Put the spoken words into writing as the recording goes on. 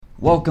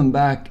Welcome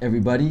back,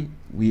 everybody.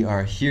 We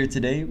are here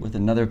today with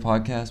another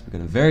podcast. We've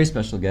got a very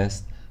special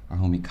guest. Our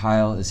homie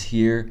Kyle is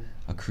here,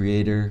 a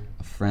creator,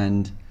 a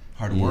friend.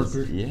 Hard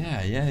worker.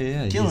 Yeah.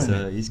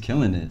 He's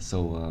killing it.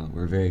 So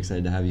we're very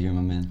excited to have you here,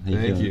 my man.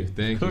 Thank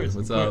you.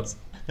 What's up?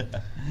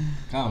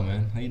 Kyle,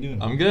 man, how you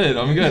doing? I'm good.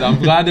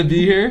 I'm glad to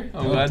be here.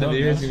 It's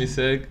gonna be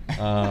sick.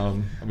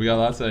 We got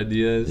lots of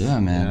ideas. Yeah,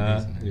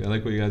 man. Yeah, I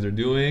like what you guys are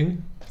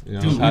doing. You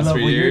know, Dude, past we love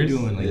 3 what years. you're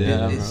doing. Like,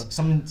 yeah, it's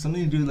something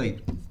to do like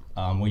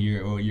what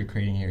you're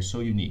creating here is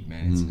so unique,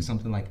 man. It's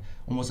something like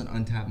almost an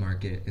untapped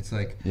market. It's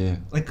like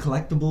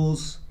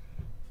collectibles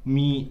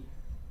meet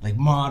like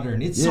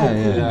modern. It's so cool,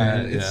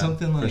 man. It's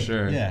something like for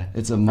sure. Yeah,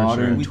 it's a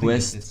modern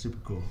twist. It's super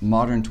cool.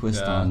 Modern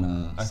twist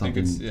on I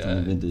something think it's,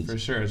 from vintage. For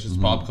sure. It's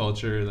just pop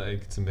culture.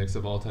 Like it's a mix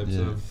of all types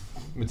of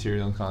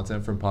material and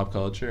content from pop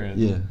culture,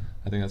 and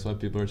I think that's what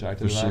people are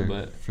attracted to. Sure.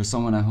 But for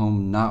someone at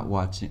home not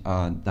watching,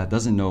 that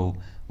doesn't know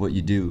what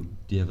you do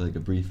you have like a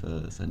brief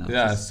synopsis?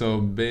 Yeah. So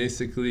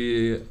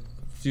basically, a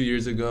few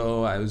years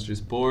ago, I was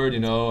just bored. You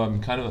know,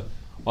 I'm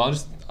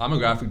a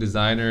graphic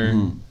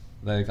designer.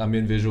 Like I'm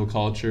in visual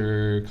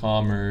culture,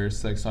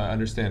 commerce, like so I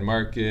understand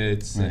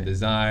markets and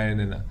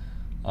design and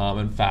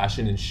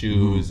fashion and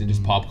shoes and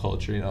just pop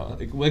culture, you know,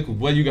 like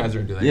what you guys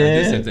are doing.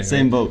 Like,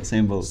 same boat.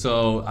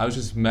 So I was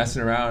just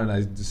messing around and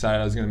I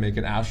decided I was gonna make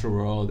an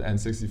Astroworld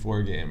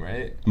N64 game,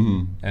 right?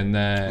 And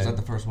then Was that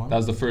the first one? That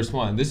was the first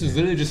one. This was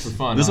literally just for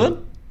fun. This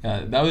one?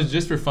 Yeah, that was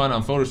just for fun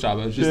on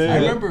Photoshop. It was just. I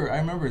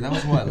remember. That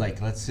was what,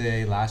 like, let's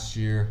say last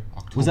year,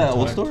 October. Was that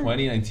old store?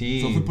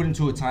 2019. So if we put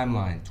into a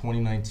timeline,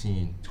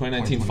 2019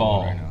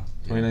 fall. Right now.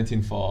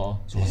 2019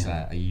 fall. So what's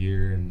that? A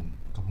year and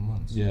a couple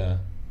months. Yeah.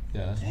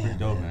 It's pretty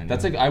dope, man.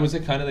 That's like I was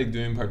like kind of like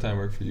doing part-time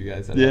work for you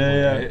guys at Yeah.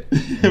 that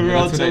point, right? We're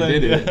all that's what I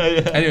chilling. did it.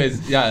 Yeah.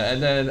 Anyways,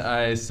 and then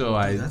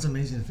Dude, that's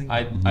amazing to think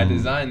about. I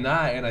designed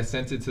that and I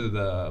sent it to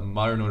the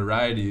Modern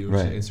Notoriety, which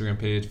is an Instagram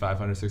page,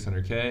 500,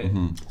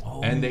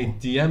 600K, and they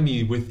DM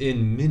me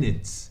within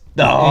minutes.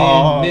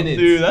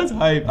 Dude, that's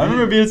hype. I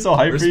remember being so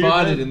hyped.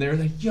 Responded and they were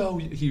like, "Yo,"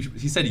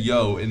 he said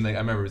 "yo," and like I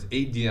remember it was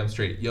 8 DMs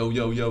straight. Yo. I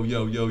was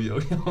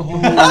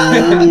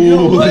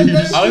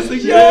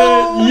like, yo.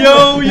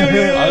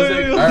 I was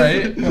like, all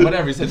right,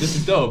 whatever. He said, "This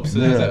is dope." So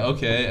then I was like,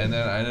 okay, and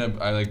then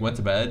I like went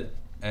to bed.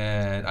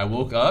 And I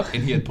woke up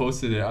and he had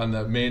posted it on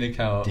the main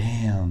account.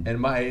 Damn.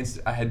 And I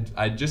had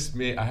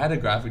a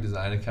graphic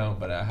design account,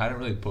 but I hadn't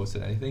really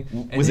posted anything.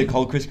 And Was it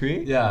called Chris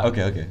Create? Yeah.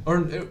 Okay.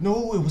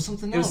 No, it was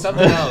something else. It was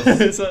something else.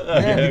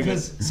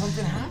 Because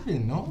something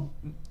happened, no?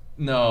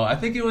 No, I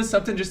think it was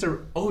something just I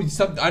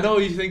know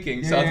what you're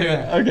thinking. So I'll tell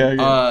you.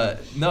 Okay.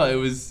 No, it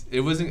was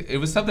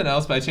something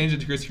else, but I changed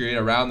it to Chris Create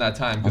around that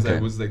time because I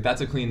was like,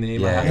 that's a clean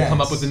name. I have to come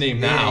up with a name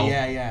now.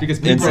 Yeah. Because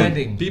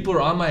people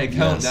are on my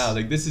account now.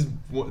 Like this is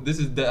I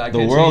the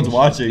can't world's change.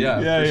 watching.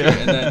 Yeah.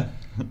 Sure.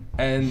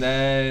 And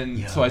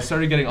then so I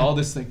started getting all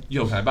this like,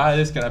 yo, can I buy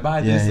this? Can I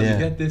buy this?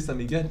 Let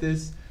me get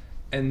this.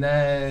 And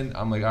then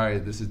I'm like, all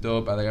right, this is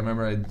dope. I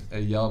remember I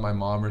yell at my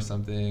mom or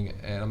something,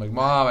 and I'm like,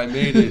 Mom, I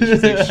made it.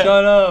 She's like,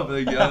 shut up.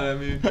 Like, yelling at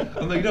me.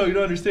 I'm like, no, you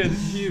don't understand. This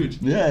is huge.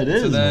 Yeah, it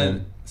is.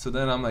 So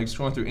then I'm like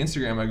scrolling through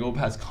Instagram. I go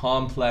past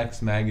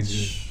Complex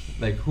magazine.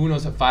 Like, who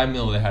knows what 5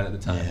 mil they had at the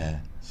time. Yeah.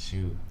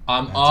 Shoot.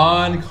 I'm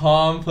on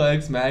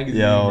Complex magazine,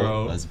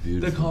 bro. That's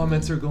beautiful. The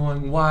comments are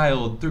going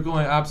wild. They're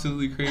going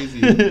absolutely crazy.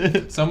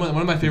 One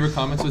of my favorite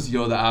comments was,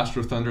 "Yo, the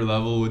Astro Thunder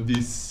level would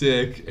be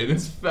sick," and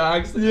it's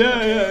facts.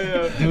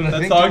 Yeah. Dude,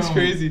 that song's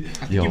crazy.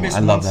 I think you missed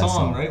one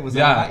song, right? Was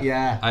that?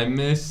 Yeah. I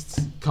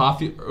missed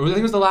Coffee. Or I think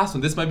it was the last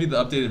one. This might be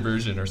the updated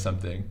version or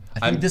something.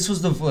 I think this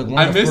was the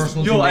one of the first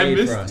ones you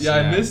made for us.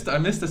 I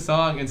missed a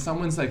song, and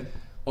someone's like,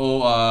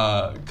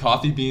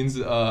 coffee beans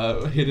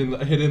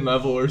hidden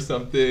level or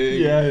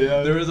something.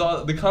 Yeah. There was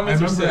all the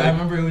comments. I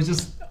remember it was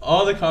just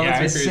all the comments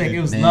were crazy. Sick.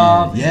 It was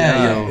love.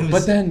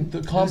 But then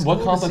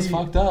what Complex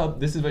fucked up?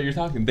 This is what you're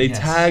talking. They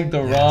tagged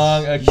the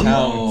wrong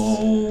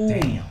account.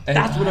 Damn. And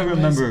that's what I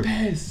remember.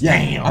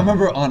 Damn. I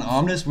remember on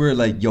Omnis we're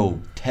like, yo,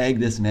 tag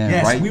this man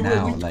now.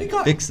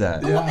 Fix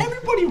that.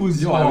 Everybody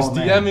was. I was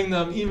DMing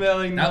them,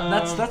 emailing them.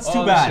 That's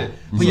too bad.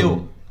 But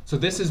so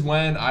this is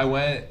when I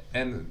went,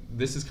 and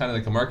this is kind of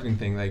like a marketing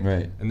thing, like,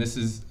 and this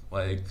is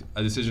like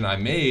a decision I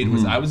made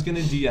was I was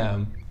gonna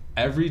DM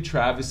every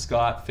Travis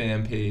Scott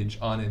fan page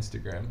on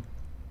Instagram,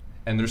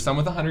 and there's some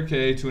with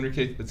 100K,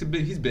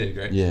 200K. He's big,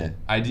 right? Yeah.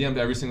 I DM'd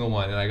every single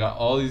one, and I got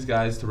all these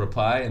guys to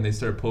reply, and they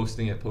started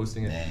posting it.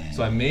 Damn.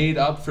 So I made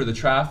up for the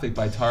traffic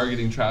by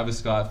targeting Travis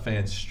Scott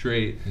fans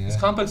straight. This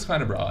Complex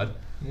kind of broad.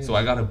 Yeah. So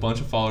I got a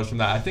bunch of followers from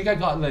that. I think I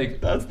got like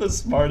that's the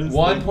smartest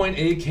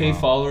 1.8K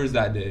followers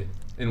that day.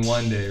 In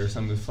one day or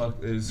something.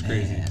 It was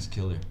crazy. That's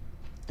killer.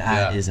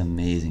 That is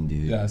amazing,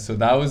 dude. Yeah, so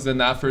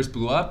that first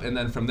blew up, and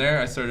then from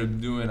there I started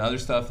doing other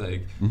stuff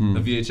like the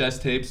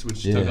VHS tapes,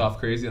 which took off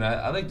crazy, and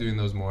I like doing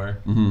those more.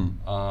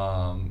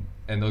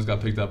 And those got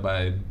picked up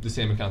by the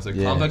same accounts.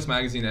 Like Complex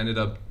Magazine ended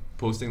up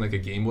posting like a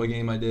Game Boy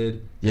game I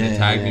did. And it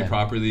tagged me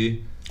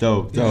properly.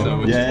 Dope.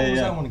 So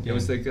it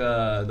was like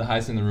the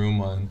Heist in the Room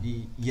one.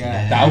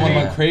 That one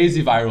went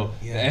crazy viral.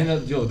 And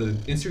the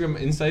Instagram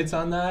insights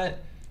on that.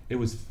 it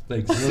was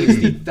like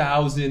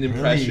 60,000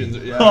 impressions.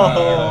 Really? Yeah,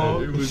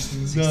 Oh, it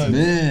was nuts.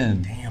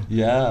 Man. Damn.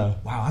 Yeah.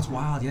 Wow, that's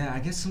wild. Yeah, I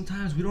guess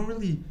sometimes we don't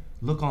really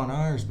look on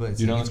ours, but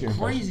it's, You don't it's look at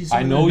your crazy. impressions.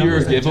 I know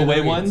your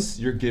giveaway ones,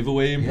 your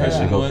giveaway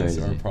impression Go ones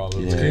crazy. are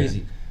probably It's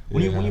crazy.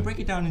 When Yeah. you break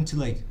it down into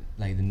like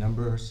the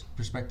numbers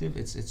perspective,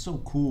 it's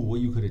so cool what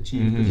you could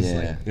achieve. Because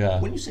it's like, Yeah.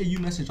 when you say you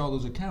message all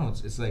those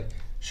accounts, it's like,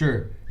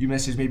 sure, you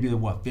message maybe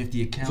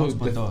 50 accounts, So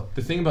but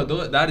the thing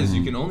about that is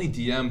you can only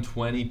DM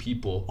 20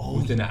 people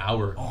within an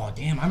hour. oh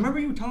damn, I remember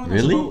you telling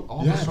Really? us about all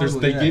the Yeah, struggle.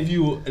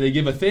 they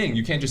give a thing.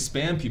 You can't just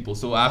spam people.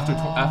 So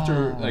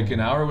after like an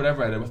hour or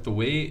whatever, I'd have to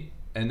wait,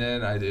 and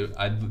then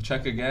I'd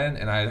check again,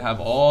 and I'd have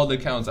all the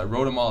accounts. I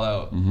wrote them all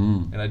out,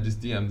 and I'd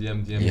just DM. Yo,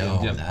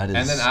 DM. that is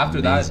and then after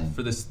amazing.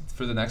 that,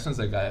 for the next ones,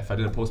 like if I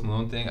did a Post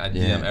Malone thing, I'd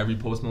Yeah. DM every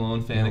Post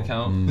Malone fan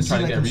account, But see, trying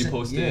to like get I'm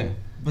reposted. yeah.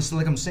 But so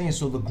like I'm saying,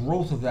 so the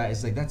growth of that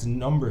is like that's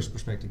numbers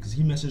perspective because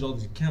he messaged all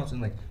these accounts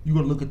and like you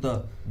gotta look at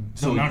the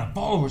So- amount of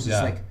followers. It's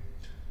yeah. like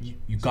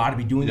you gotta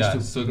be doing Yeah,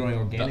 this to so growing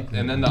organically.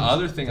 and then the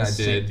other thing That's I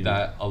sick, did dude.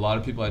 that a lot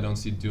of people I don't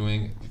see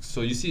doing. So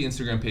you see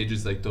Instagram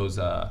pages like those,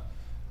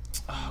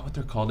 what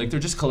they're called, like they're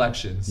just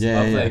collections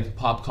Yeah, of yeah. like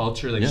pop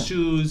culture, like Yeah.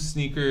 shoes,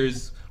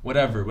 sneakers,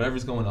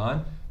 whatever's going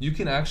on. You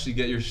can actually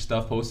get your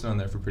stuff posted on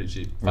there for pretty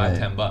cheap, $5, Right.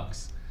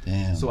 $10.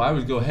 Damn. So I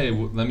would go, hey,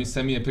 let me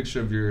send me a picture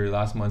of your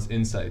last month's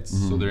insights.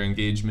 So their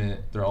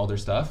engagement, all their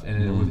stuff,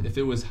 and if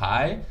it was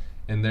high,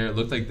 and it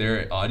looked like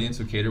their audience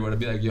would cater, would I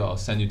be like, yo, I'll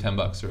send you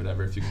 $10 or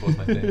whatever if you post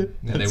my thing, and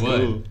they That's would.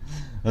 cool.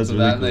 That's So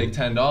really that cool. like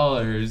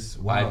 $10,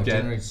 Wow, I'd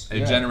get it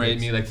generate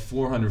generates- me like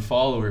 400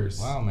 followers,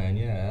 wow, man,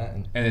 yeah,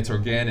 and it's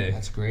organic.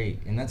 that's great,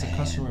 and that's a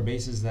customer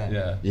basis that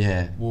Yeah.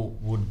 Yeah.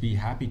 would be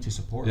happy to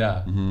support.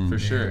 Yeah, Mm-hmm. for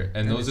sure.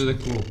 And That those is are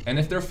the so cool. And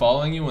if they're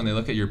following you when they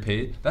look at your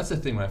page, that's the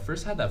thing. When I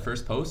first had that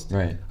first post,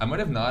 Right. I might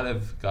have not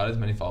have got as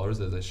many followers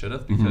as I should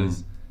have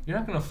because you're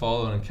not gonna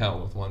follow an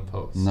account with one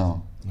post.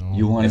 No. No.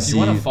 You want to If see you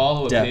want to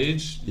follow a depth.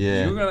 page,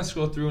 Yeah. you're gonna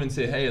scroll through and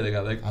say, hey, like I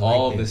like I like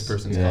all of this. this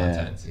person's Yeah.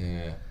 content.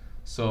 Yeah.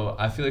 So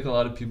I feel like a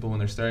lot of people when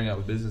they're starting out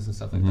with business and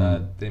stuff like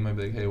that, they might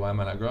be like, hey, why am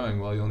I not growing?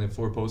 Well, you only have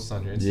 4 posts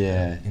on your Instagram.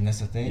 Yeah. And that's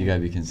the thing. You gotta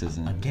be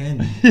consistent.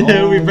 Again.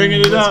 Yeah, we bringing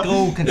it let's up.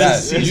 go.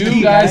 Consistency Yeah, is you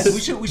key,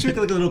 guys- We should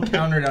like a little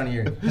counter down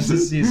here.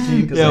 Consistency is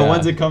key. Yeah,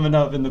 when's it coming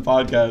up in the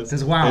podcast?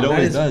 'Cause, wow, it that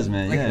always is- does,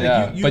 man. like-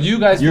 yeah. Yeah, but you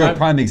guys, You're a prime-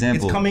 prime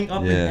example. It's coming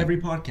up in Yeah. every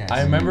podcast.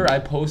 I remember I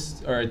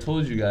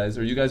told you guys,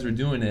 or you guys were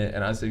doing it,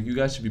 and I was like, you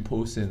guys should be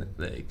posting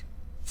like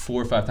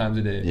 4 or 5 times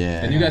a day.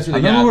 Yeah. And you guys were I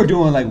like, remember yeah. we're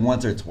doing like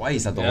once or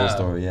twice at the whole Yeah.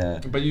 store. Yeah.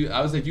 But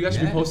I was like, you guys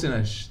should be Yeah. posting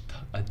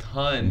a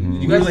ton. Mhm. You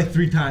we were guys like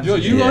 3 times. Yo, a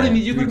you day. go to me.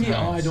 You go to Three me. Oh,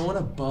 I times. don't want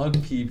to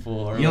bug people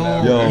or Yo,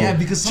 whatever. Yo. yeah,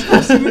 because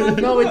sometimes you know,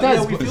 No, it does.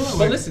 Yeah, we but, feel that but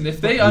way. listen,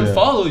 if they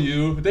unfollow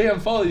you, they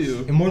unfollow you.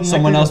 And more than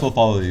Someone likely, else will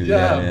follow you.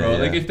 Yeah, bro. yeah.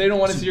 Like if they don't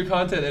want to see your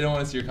content, they don't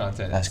want to see your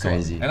content. That's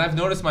crazy. And I've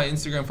noticed my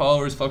Instagram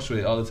followers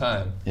fluctuate all the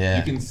time. Yeah.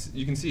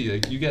 You can see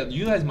like you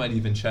guys might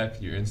even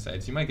check your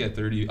insights. You might get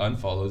 30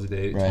 unfollows a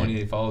day, Right.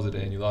 28 follows a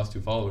day, and you lost 2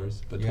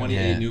 followers. But Yeah.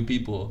 28 Yeah. new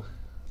people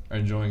are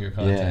enjoying your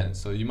content. Yeah.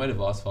 So you might have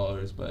lost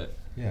followers, but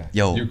Yeah.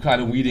 Yo, you're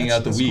kind of weeding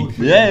out the That's weak.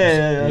 cool.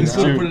 Yeah, It's that's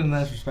cool to true. put it in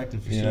that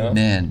perspective for You sure. know?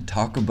 man,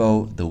 talk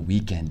about the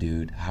weekend,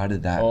 dude. How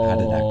did that come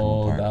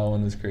Oh, apart? that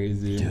one was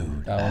crazy.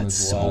 Dude, that one that's was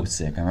so wild.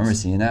 sick. I remember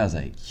seeing that. I was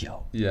like,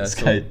 yo, Yeah, this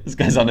so-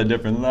 guy's on a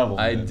different level.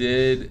 I man.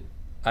 did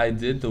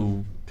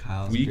the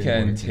Kyle's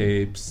weekend been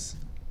working. tapes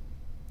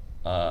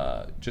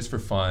just for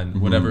fun, Mm-hmm.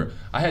 whatever.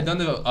 I had done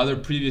the other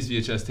previous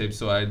VHS tapes,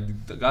 so I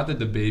got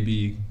the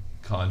baby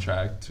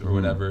contract Mm-hmm. or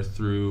whatever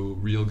through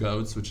Real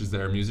Goats, which is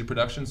their music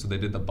production. So they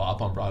did the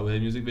Bop on Broadway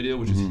music video,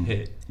 which is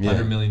hit Yeah.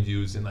 100 million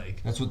views in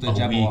like That's what the a week.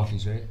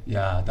 Jabberwockies, right?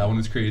 Yeah, that one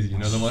was crazy. You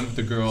know, the one with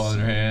the girl on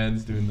her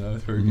hands doing the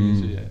twerking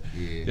and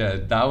shit. Yeah,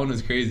 that one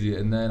was crazy.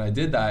 And then I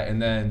did that, and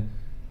then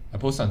I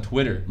post on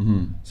Twitter.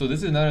 So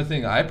this is another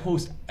thing. I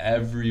post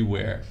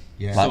everywhere.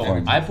 Yeah. So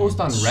Platform. I post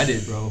on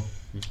Reddit, bro.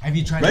 Have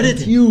you tried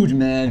Reddit's LinkedIn? huge,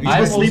 man. I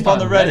Don't post sleep on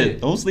the on Reddit.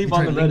 Reddit. Don't sleep You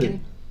on the tried Reddit.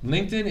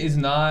 LinkedIn is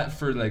not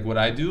for like what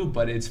I do,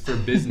 but it's for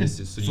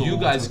businesses. So, So you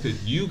guys could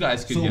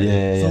So, get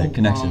Yeah,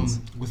 connections.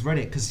 With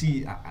Reddit, because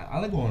see, I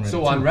like going on Reddit. So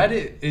too. on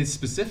Reddit, it's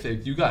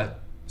specific. You got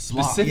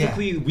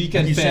specifically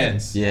weekend Like you said.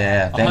 fans.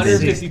 Yeah, fancy.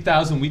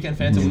 150,000 weekend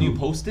fans, and when you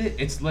post it,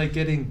 it's like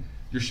getting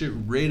your shit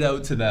right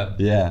out to them.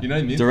 Yeah. You know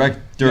what I mean? Direct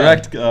Yeah,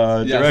 direct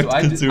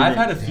so consumer. I've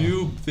had a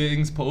few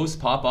things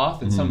pop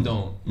off and some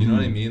don't. You know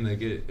what I mean?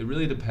 Like it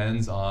really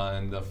depends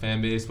on the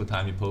fan base, what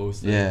time you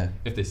post, like, Yeah.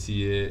 if they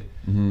see it.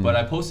 But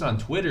I posted on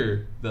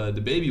Twitter the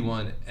baby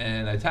one,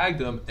 and I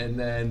tagged him, and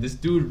then this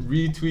dude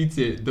retweets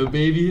it. The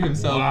baby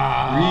himself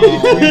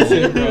retweets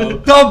it, bro.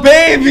 The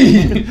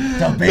baby!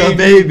 The The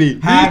baby.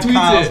 Have retweets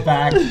Kyle's it.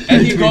 back.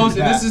 And he Retweets goes,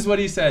 and that. this is what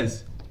he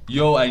says: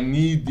 "Yo, I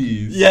need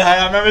these." Yeah,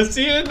 I remember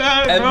seeing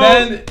that, And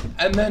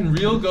bro. then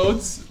Real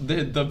Goats,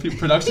 the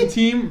production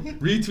team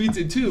retweets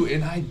it too,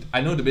 and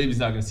I know the baby's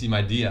not gonna see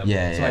my DM,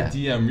 Yeah, so yeah. I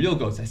DM Real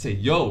Goats. I say,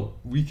 yo,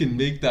 we can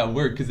make that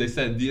work, because they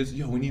said,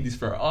 yo, we need these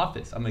for our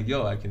office. I'm like,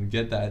 yo, I can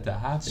get that to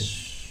happen.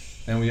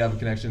 And we have a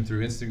connection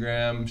through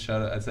Instagram.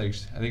 Shout out, it's like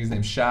I think his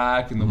name's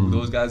Shaq, and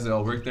those guys that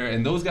all work there.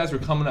 And those guys were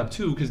coming up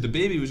too, because the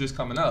baby was just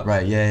coming up.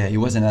 Right. Yeah. He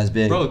wasn't as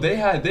big. Bro, they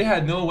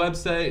had no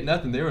website,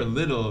 nothing. They were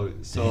little.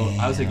 So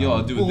I was like, yo,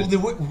 I'll do it. Well, they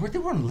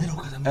weren't little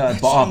because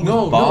Bob.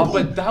 No,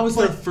 but that was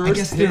their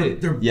first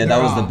hit.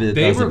 That was the big.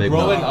 They were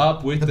growing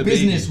up with the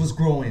business baby. was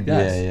growing.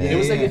 Yes. Yeah. It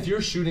was like if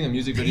you're shooting a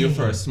music video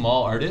for a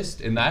small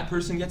artist and that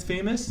person gets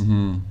famous.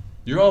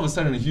 You're all of a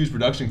sudden a huge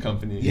production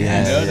company.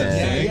 Yes. You know what I'm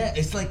saying? Yeah.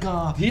 It's like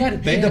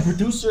they the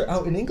producer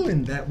out in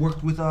England that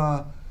worked with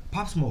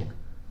Pop Smoke.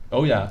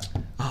 Oh yeah.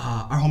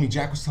 Our homie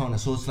Jack was telling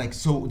us. So it's like,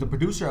 the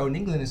producer out in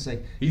England is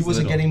like, he He's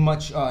wasn't little. getting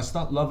much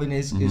love in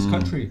his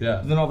country.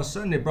 Yeah. Then all of a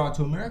sudden they brought it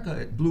to America.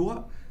 It blew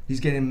up.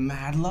 He's getting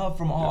mad love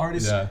from all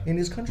artists in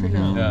his country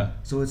now. Yeah.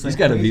 So it's like,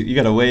 you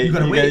gotta wait. You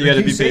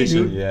gotta be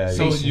patient. Dude. Yeah.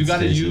 So you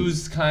gotta patience.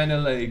 use kind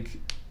of like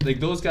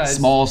those guys.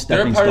 Small They're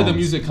stepping part of the stones.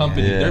 music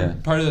company. Yeah. They're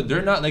part of.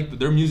 They're not like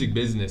their music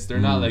business. They're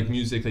not like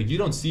music. Like you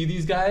don't see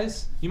these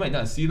guys. You might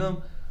not see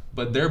them,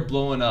 but they're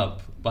blowing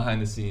up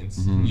behind the scenes.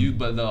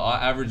 But the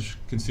average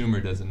consumer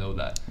doesn't know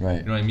that. Right.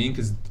 You know what I mean?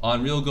 Because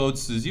on Real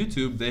Goats'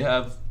 YouTube, they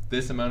have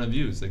this amount of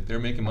views. Like they're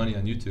making money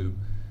on YouTube.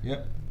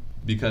 Yep.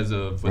 Because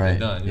of what they've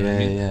done. You know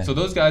what I mean? Yeah. So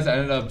those guys, I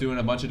ended up doing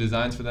a bunch of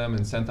designs for them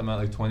and sent them out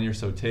like 20 or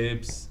so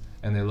tapes.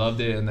 And they loved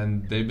it, and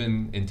then they've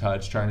been in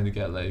touch trying to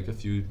get like a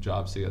few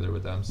jobs together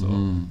with them. So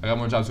I got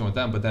more jobs going with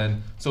them. But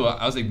then, so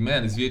I was like,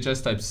 man, this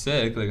VHS type's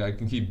sick. Like I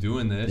can keep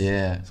doing this.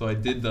 Yeah. So I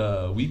did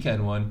the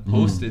weekend one,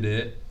 posted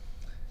it,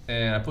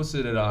 and I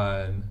posted it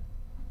on.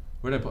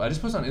 Where did I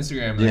just posted on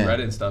Instagram, like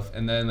Reddit and stuff.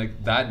 And then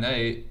like that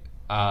night,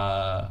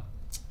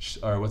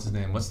 or what's his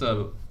name? What's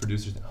the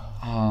producer's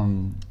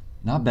name?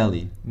 Not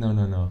Belly.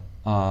 No.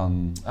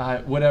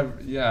 Whatever.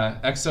 Yeah,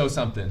 XO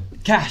something.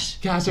 Cash.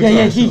 Yeah.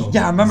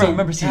 I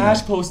remember seeing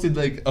Cash that. posted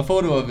like a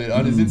photo of it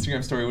on his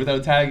Instagram story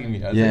without tagging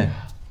me. I was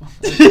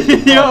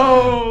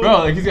Yo, bro,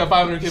 like he's got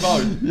 500K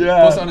followers.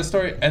 Yeah. Posted on his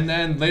story, and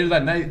then later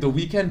that night, The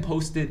Weeknd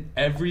posted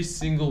every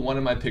single one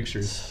of my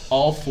pictures,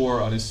 all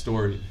 4 on his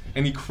story,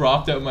 and he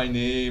cropped out my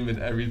name and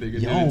everything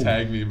and didn't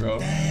tag me, bro.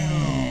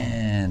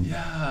 Man.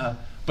 Yeah.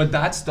 But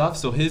that stuff,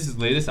 so his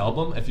latest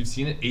album, if you've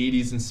seen it,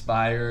 80s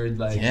inspired,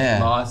 like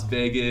Las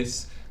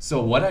Vegas.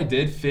 So what I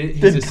did fit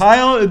his... Did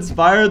Kyle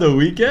inspire The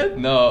Weeknd?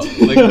 No,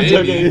 like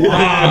maybe.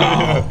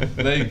 Wow.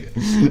 Like,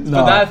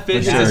 but that fit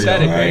his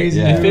aesthetic, right?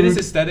 Yeah. It fit his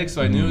aesthetic,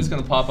 so I knew it was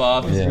gonna pop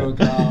off.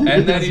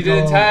 And then he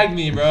didn't tag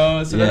me,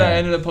 bro. So then I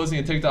ended up posting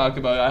a TikTok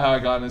about how I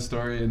got in his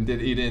story, and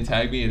he didn't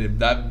tag me, and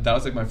that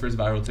was like my first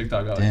viral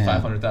TikTok. Got like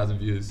 500,000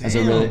 views.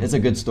 It's a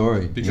good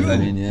story. Because you know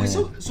what I mean? Yeah. Wait,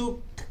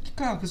 so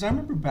Kyle, because I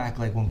remember back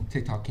like when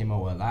TikTok came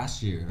out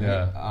last year. Right?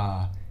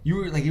 Yeah. You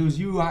were like, it was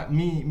you,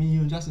 me, you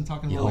and Justin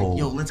talking about like,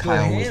 yo, let's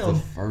Kyle go was ham. the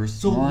first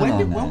so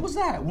one when was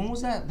that? When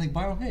was that like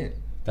viral hit?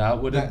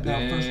 That would have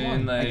that first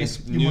one. been I like guess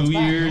a few New months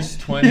back,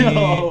 Year's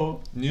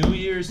no? New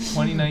Year's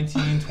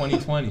 2019,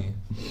 2020.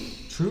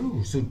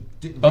 True. So,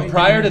 But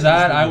prior to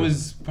that,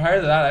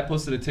 I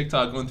posted a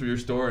TikTok going through your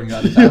store and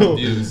got 1,000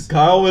 views.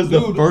 Kyle was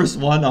the first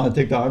one on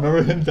TikTok. I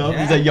remember him telling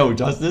me, he's like, yo,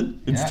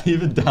 Justin and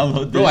Steven,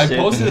 download this Bro, I shit.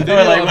 posted a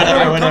video like, of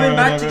whatever, coming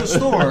back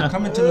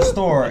to the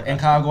store, and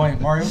Kyle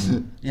going, Mario,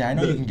 yeah, I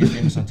know you can get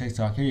famous on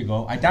TikTok. Here you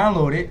go. I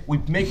download it. We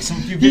make some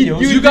few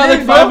videos. You got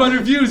like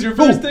 500 views. Your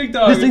first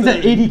TikTok. This thing's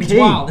at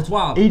 80K. It's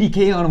wild.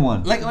 80K on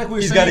one. Like we were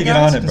He's saying, got to get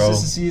on it, bro.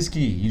 Consistency is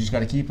key. You just got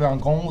to keep on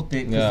going with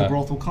it because the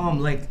growth will come.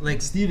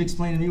 Like Steve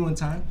explained to me one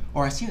time,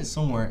 or I seen it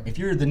somewhere. If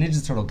you're the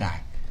Ninja Turtle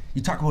guy,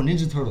 you talk about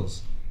Ninja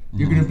Turtles.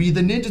 You're gonna be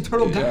the Ninja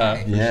Turtle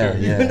guy. Yeah.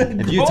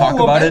 If you grow talk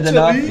about it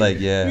enough, eventually. like,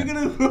 You're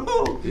gonna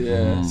grow.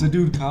 Yeah. So,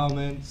 dude, Kyle,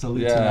 man,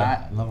 salute to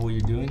that. Love what you're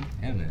doing.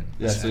 Yeah, man.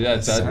 Yeah, so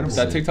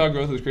that TikTok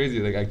growth is crazy.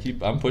 Like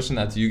I'm pushing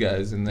that to you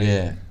guys, and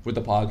then with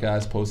the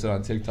podcast, post it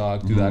on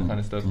TikTok, do that kind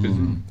of stuff because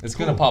it's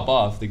gonna pop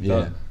off.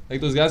 Like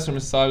those guys from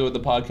Mississauga with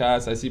the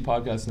podcast, I see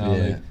podcasts now.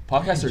 Like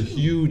podcasts are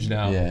huge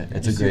now. Yeah,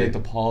 it's you a see great. like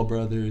the Paul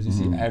brothers. You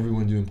see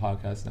everyone doing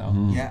podcasts now.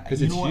 Yeah, because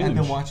you it's know what? huge. I've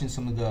been watching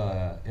some of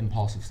the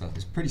impulsive stuff.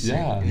 It's pretty sick.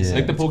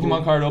 Like the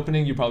Pokemon card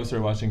opening, you probably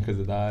started watching because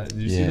of that. Did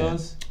you see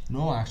those?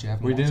 No, actually, I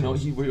haven't. Where you didn't know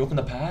where you opened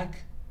the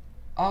pack?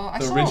 I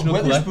The saw original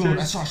Witherspoon.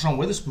 collectors? I saw Sean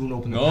Witherspoon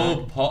open the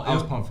No, pack. Paul. I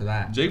was pumped for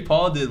that. Jake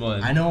Paul did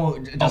one. I know.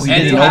 he And did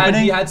he an opening? had I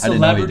didn't know he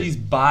celebrities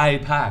did. buy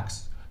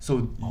packs.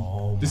 So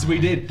this is what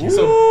he did. Ooh.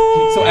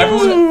 So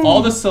everyone,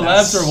 all the celebs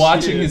That's are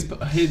watching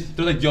shit. his.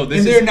 They're like, yo, this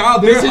And is they're now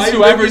this is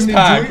whoever's eyewitness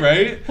pack, into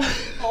right?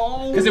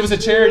 Because it was a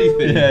charity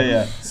thing.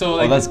 Yeah. So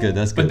like, that's good.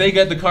 But they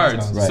get the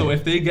cards. Right. So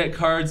if they get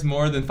cards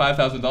more than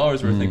 $5,000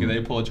 worth, like if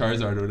they pull a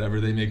Charizard or whatever,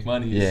 they make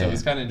money. Yeah. So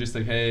it's kind of just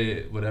like,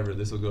 hey, whatever,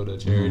 this will go to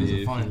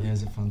charity.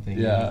 It's a fun thing.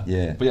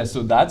 Yeah. But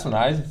so that's when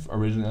I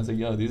was like,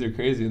 yo, these are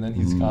crazy. And then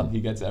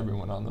he gets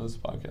everyone on those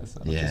podcasts.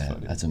 Which is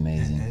funny. That's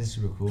amazing. That is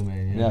super cool,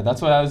 man. Yeah,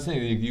 that's what I was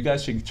saying. You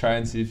guys should try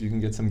and see if you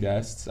can get some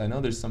guests. I know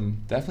there's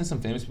definitely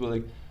some famous people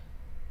like,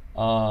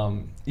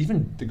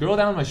 even the girl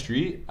down my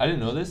street. I didn't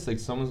know this. Like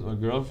a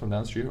girl from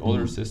down the street, her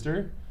older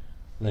sister,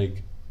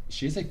 like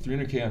she has like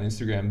 300K on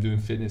Instagram doing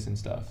fitness and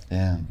stuff.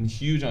 Yeah. And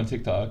huge on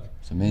TikTok.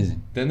 It's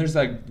amazing. Then there's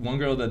like one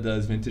girl that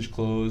does vintage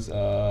clothes.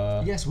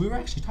 Yes, we were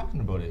actually talking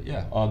about it.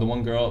 Yeah. The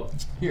one girl.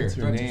 Here, what's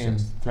her name?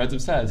 Threads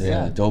Obsessed.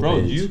 Yeah, dope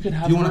Bro, page. you could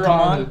have Do you wanna her come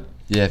on. on?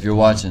 Yeah, if you're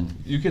watching.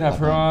 You could have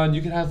her on.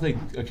 You could have like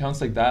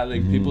accounts like that,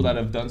 like people that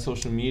have done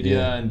social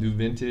media and do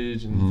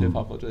vintage and hip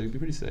hop culture. Like, it'd be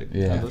pretty sick.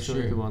 Yeah, Have those sort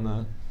of people on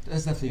the.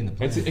 That's definitely in the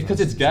plan. Because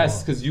it's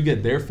guests, because you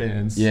get their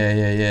fans.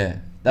 Yeah.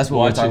 That's what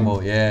we're talking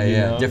about.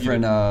 Yeah. know,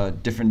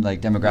 Different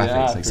like demographics.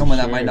 Yeah, like for someone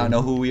that might sure. not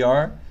know who we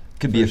are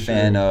could be For a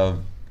fan sure.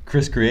 of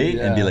Chris Create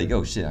and be Yeah. like,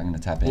 oh shit, I'm gonna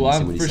tap in Well, and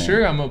see what he's for saying.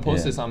 sure, I'm gonna post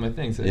Yeah. this on my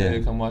thing. Say, Yeah.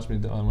 hey, come watch me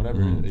on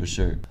whatever. Like, For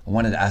sure. I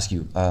wanted to ask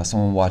you,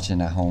 someone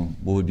watching at home,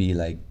 what would be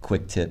like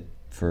quick tip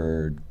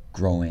for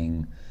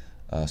growing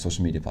a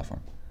social media platform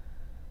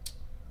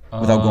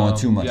without going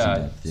too much in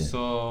depth? Yeah.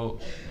 So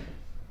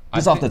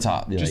Just off the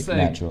top, just like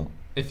natural.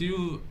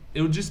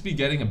 It would just be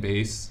getting a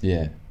base.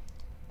 Yeah.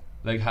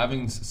 Like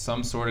having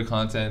some sort of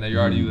content that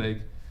you're already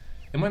like,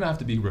 it might not have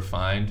to be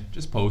refined,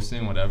 just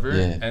posting whatever.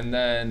 Yeah. And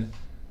then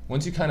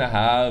once you kind of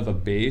have a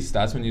base,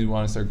 that's when you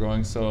want to start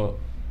growing. So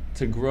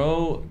to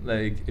grow,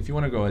 like if you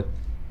want to grow at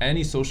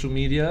any social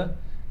media,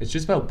 it's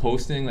just about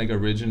posting like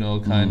original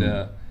kind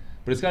of,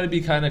 but it's got to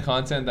be kind of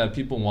content that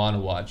people want to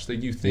watch,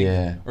 like you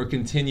think or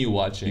continue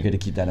watching. You got to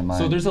keep that in mind.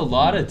 So there's a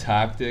lot of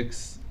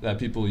tactics that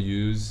people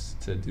use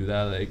to do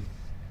that, like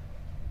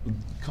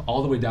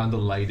all the way down to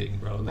lighting,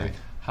 bro. Like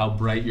how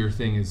bright your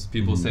thing is.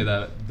 People say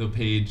that the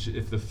page,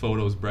 if the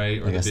photo's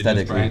bright or like the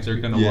video's bright, they're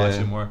gonna watch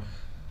it more.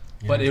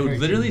 Yeah, but it would very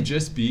literally true.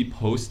 just be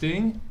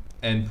posting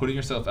and putting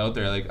yourself out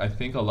there. Like I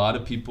think a lot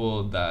of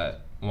people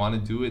that want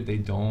to do it,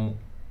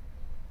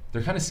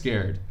 they're kind of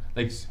scared.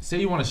 Like say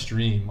you want to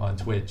stream on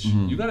Twitch,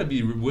 you gotta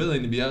be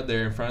willing to be out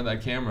there in front of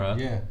that camera.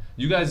 Yeah.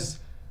 You guys,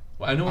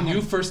 I know when you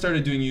first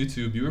started doing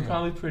YouTube, you were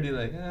probably pretty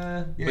like,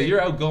 Yeah. but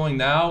you're outgoing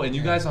now, and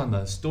you guys on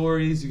the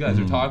stories, you guys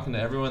are talking to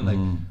everyone, like,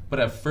 but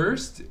at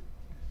first,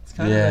 it's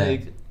kind of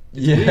like,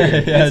 it's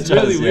weird. It's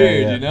really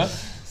weird, you know?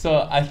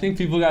 So I think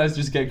people gotta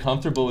just get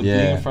comfortable with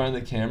being in front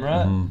of the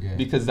camera,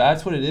 because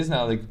that's what it is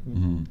now. Like,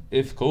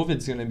 if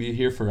COVID's gonna be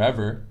here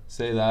forever,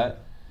 say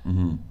that,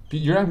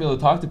 you're not gonna be able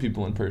to talk to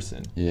people in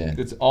person. Yeah.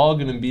 It's all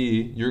gonna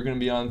be, you're gonna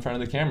be on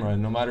front of the camera,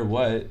 and no matter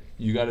what,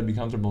 you gotta be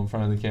comfortable in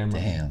front of the camera.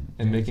 Damn.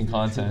 And making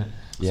content.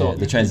 Yeah, So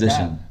the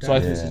transition. So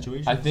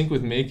I think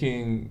with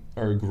making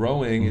or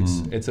growing,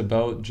 it's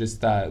about just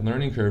that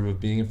learning curve of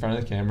being in front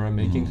of the camera,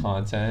 making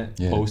content,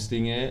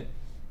 posting it,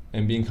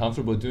 and being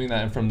comfortable doing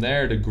that. And from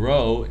there to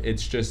grow,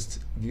 it's just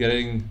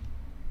getting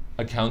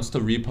accounts to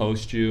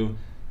repost you.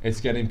 It's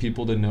getting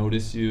people to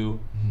notice you.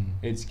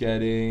 It's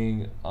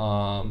getting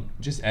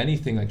just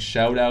anything like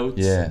shout outs.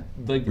 Yeah.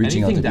 Like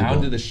Reaching out anything to down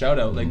people. to the shout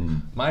out. Like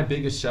my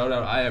biggest shout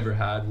out I ever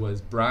had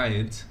was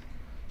Bryant.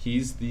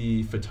 He's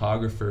the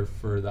photographer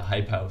for the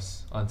Hype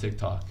House on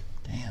TikTok.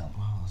 Damn.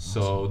 Wow.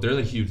 So they're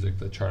like huge, like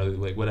the Charlie,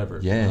 like whatever,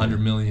 Yeah. 100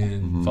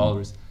 million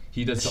followers.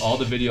 He does all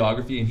the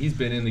videography, and he's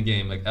been in the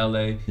game, like LA.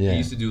 Yeah. He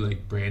used to do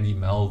like Brandy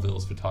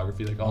Melville's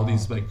photography, like all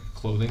these like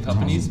clothing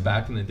companies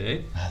back in the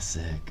day. That's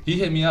sick. He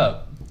hit me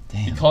up.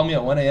 He Damn. called me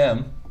at 1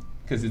 a.m.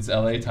 because it's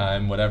LA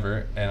time,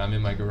 whatever, and I'm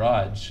in my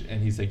garage,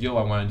 and he's like, yo,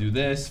 I want to do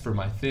this for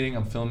my thing.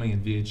 I'm filming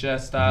in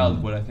VHS style.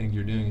 What I think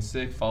you're doing is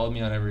sick. Follow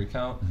me on every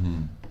account.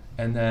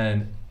 And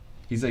then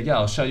he's like, yeah,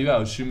 I'll shout you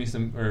out. Shoot me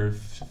some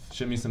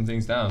some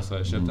things down. So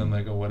I shipped him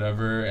like a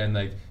whatever, and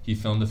like he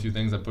filmed a few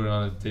things. I put it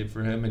on a tape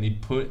for him, and he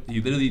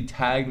literally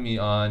tagged me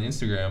on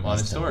Instagram on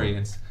his story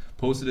and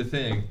posted a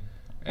thing,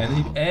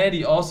 and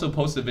he also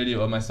posted a video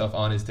of myself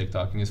on his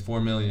TikTok, and he has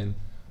 4 million.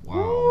 Wow,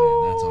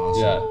 man, that's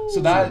awesome. Yeah. So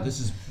that this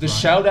is the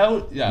Brian. shout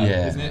out. Yeah.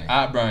 Yeah. Isn't it?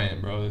 At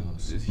Brian, bro.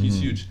 He's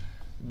huge.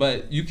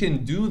 But you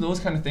can do those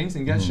kind of things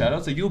and get shout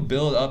outs. Like you'll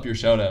build up your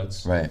shout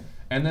outs. Right.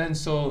 And then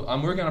so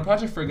I'm working on a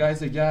project for a guy.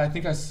 He's like, yeah, I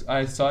think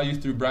I saw you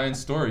through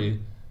Brian's story,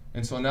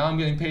 and so now I'm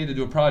getting paid to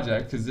do a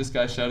project because this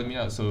guy shouted me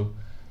out. So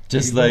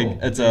Just there you like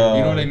go. it's you a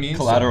know what I mean?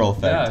 collateral So,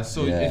 effect. Yeah.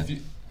 So if you,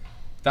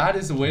 that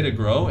is a way to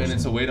grow, and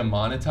it's a way to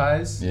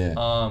monetize. Yeah.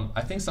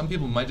 I think some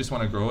people might just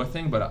want to grow a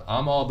thing, but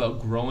I'm all about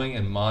growing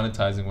and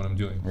monetizing what I'm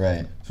doing.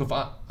 Right. So if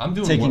I'm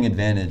doing Taking work,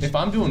 advantage. if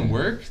I'm doing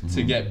work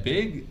to get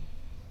big,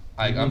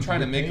 I'm trying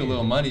to make a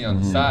little money on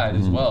the side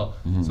as well.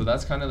 So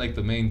that's kind of like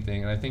the main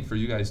thing. And I think for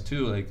you guys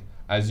too, like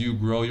as you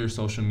grow your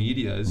social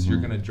medias,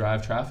 you're gonna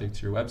drive traffic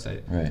to your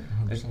website. Right.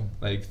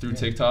 Like through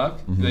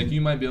TikTok, like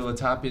you might be able to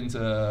tap into,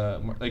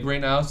 like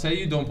right now, say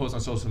you don't post on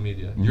social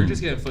media, you're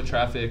just getting foot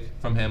traffic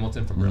from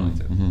Hamilton, from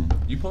Burlington.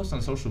 You post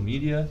on social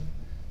media,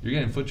 you're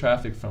getting foot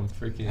traffic from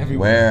freaking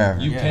Wherever.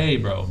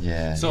 UK, bro.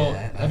 Yeah. So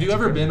Yeah, have you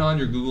ever been on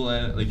your Google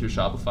and like your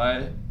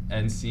Shopify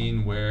and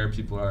seen where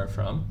people are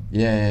from?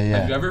 Yeah.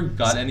 Have you ever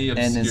got any And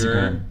obscure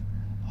Instagram.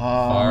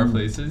 far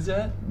places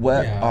yet?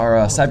 What Yeah. our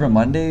Cyber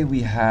Monday,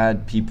 we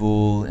had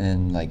people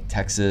in like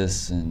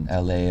Texas and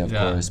LA, of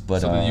course,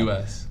 but so the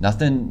US.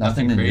 nothing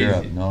Nothing in crazy.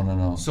 Europe.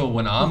 No. So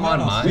when I'm on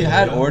mine, We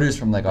had orders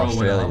from like bro,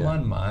 Australia. when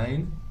I'm on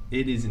mine,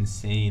 it is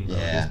insane, bro.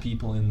 Yeah. There's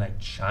people in like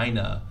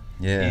China.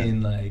 Yeah.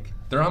 In like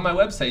they're on my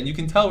website and you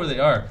can tell where they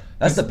are.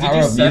 That's the Did power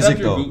you of set up music,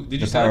 your though. Did you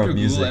The set power up of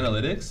your Google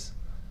music. Analytics?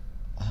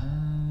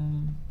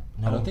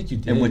 I don't think you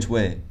did. In which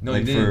way? No,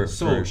 like you didn't.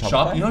 For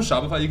Shopify? You know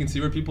Shopify, you can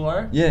see where people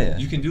are? Yeah.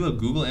 You can do a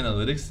Google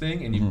Analytics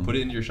thing and you put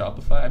it into your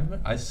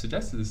Shopify. I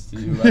suggested this to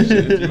you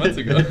actually a few months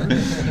ago.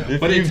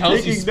 But it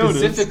tells you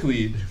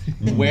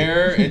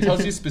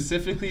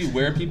specifically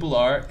where people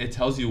are. It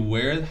tells you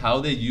how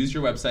they use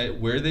your website,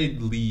 where they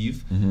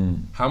leave,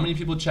 how many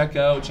people check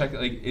out,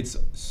 like it's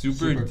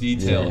super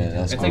detailed.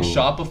 Yeah, it's like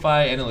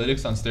Shopify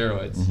Analytics on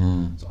steroids.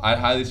 So I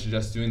highly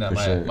suggest doing that.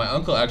 My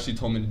uncle actually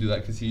told me to do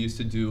that because he used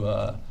to do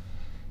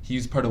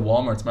he's part of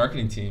Walmart's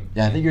marketing team.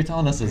 Yeah, I think you're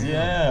telling us this.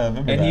 Yeah, I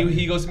remember and that.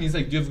 he goes to me, he's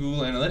like, do you have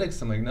Google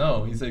Analytics? I'm like,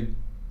 no. He's like,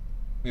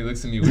 he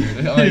looks at me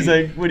weird. I'm he's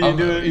like, what are you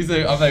doing? He's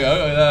like, I'm like,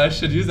 oh, I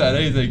should use that.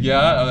 He's like,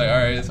 yeah. I'm like, all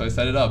right. So I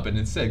set it up and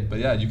it's sick. But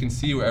yeah, you can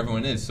see where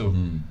everyone is. So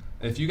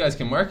if you guys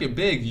can market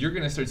big, you're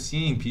going to start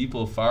seeing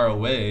people far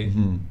away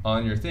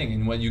on your thing.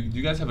 And do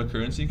you guys have a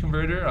currency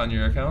converter on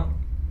your account?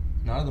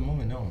 Not at the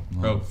moment, no.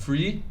 Bro,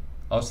 free.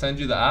 I'll send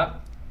you the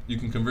app. You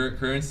can convert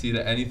currency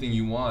to anything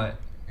you want.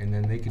 And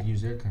then they could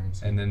use their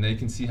currency. And then they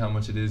can see how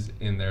much it is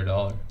in their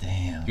dollar.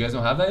 Damn. You guys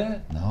don't have that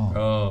yet? No.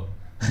 Oh.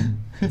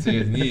 That's what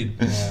you guys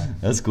need. Yeah.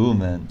 That's cool,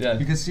 man. Yeah.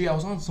 Because see, I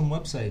was on some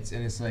websites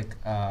and it's like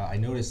I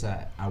noticed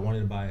that I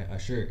wanted to buy a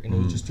shirt and it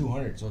was just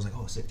 200. So I was like,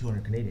 oh, it's like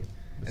 200 Canadian.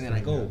 And then I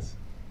go,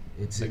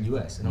 it's in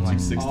US, and I'm like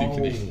 60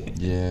 Canadian.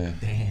 Yeah.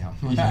 Damn.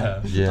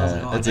 Yeah.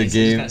 Yeah. It's a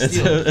game. It's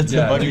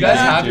a Do you guys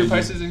have your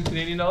prices in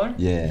Canadian dollar?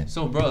 Yeah.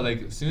 So, bro,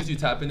 like as soon as you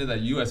tap into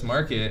that US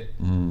market,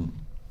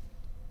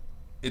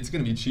 it's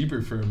gonna be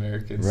cheaper for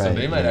Americans, so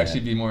they might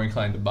actually be more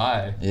inclined to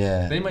buy.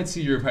 Yeah. They might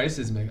see your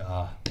prices and be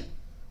like,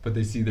 but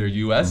they see their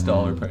US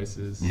dollar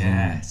prices.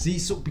 Yeah. See,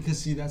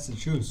 because that's the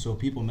truth. So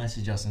people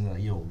message us and they're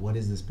like, yo, what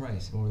is this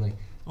price? And we're like,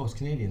 oh, it's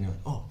Canadian. They're like,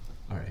 oh,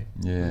 all right.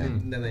 Yeah.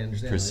 And then they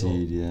understand.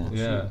 Proceed, like, oh,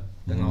 yeah.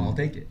 Then I'll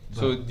take it.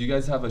 So do you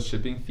guys have a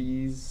shipping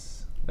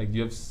fees? Like, do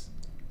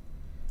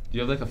you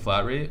have like a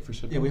flat rate for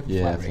shipping? Yeah, we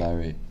have a flat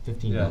rate.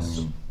 $15.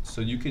 Yeah.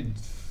 So you could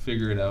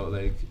figure it out,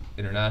 like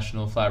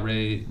international flat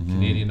rate,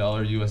 Canadian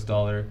dollar, US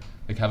dollar,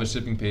 like have a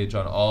shipping page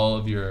on all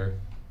of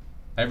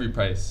every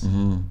price.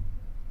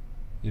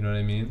 You know what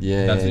I mean?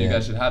 Yeah. That's what you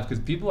guys should have,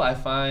 because people, I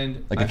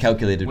find like a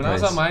calculated when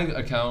price. I was on my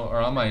account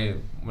or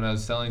when I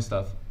was selling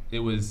stuff, they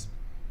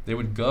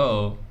would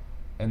go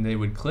and they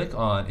would click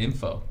on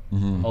info.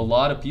 A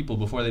lot of people,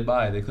 before they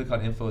buy, they click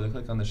on info, they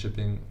click on the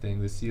shipping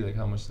thing to see like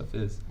how much stuff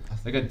is.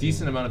 Like a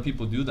decent amount of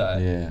people do that.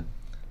 Yeah.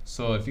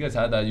 So if you guys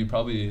had that, you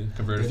probably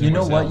convert a few You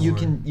know more what?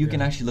 sales. You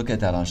can actually look at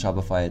that on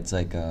Shopify. It's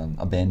like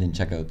abandoned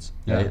checkouts,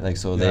 right? Yeah. Like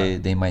so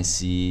they might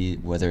see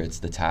whether it's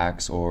the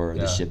tax or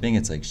the shipping.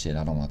 It's like, shit,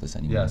 I don't want this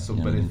anymore. Yeah. So,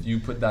 but if you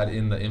put that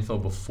in the info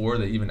before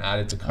they even add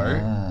it to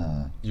cart,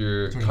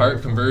 your Turn cart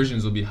it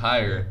conversions will be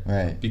higher,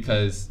 right?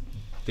 Because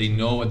they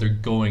know what they're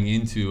going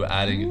into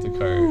adding it to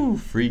cart. Ooh,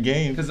 free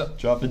game.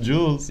 Dropping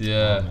jewels.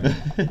 Yeah.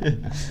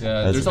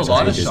 Yeah. There's a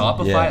lot of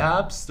Shopify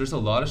apps. There's a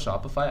lot of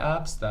Shopify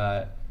apps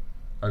that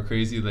are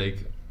crazy.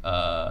 Like,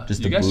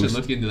 just you guys should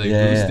look into like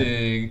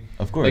boosting.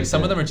 Of course. Like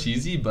some of them are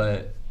cheesy,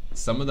 but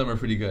some of them are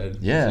pretty good.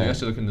 Yeah. So you guys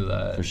should look into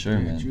that. For sure,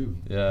 man.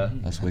 Yeah.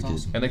 That's wicked.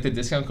 Awesome. And like the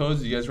discount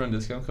codes, do you guys run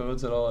discount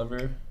codes at all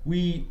ever?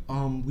 We've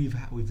done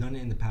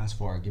it in the past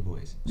for our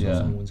giveaways. So if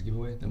someone wins a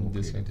giveaway, then we'll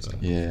create a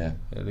discount. Yeah.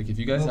 Yeah. Like if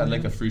you guys had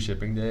like a free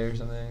shipping day or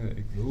something.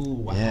 Like, Ooh,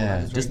 wow.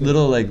 Yeah. Just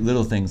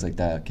little things like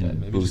that can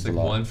maybe boost just like a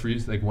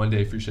lot. one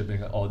day free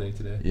shipping all day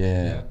today.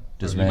 Yeah.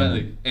 Just Or you might,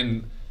 random. like,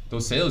 and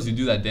those sales you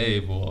do that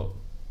day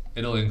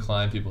it'll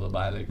incline people to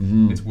buy. Like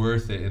it's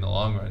worth it in the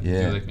long run.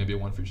 Yeah. Do like maybe a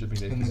one free shipping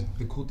day. And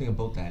the cool thing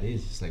about that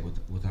is, it's like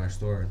with our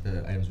store,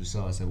 the items we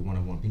sell, it's like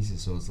one-of-one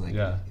pieces. So it's like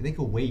they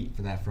could wait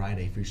for that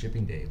Friday free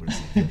shipping day, but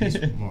it's like a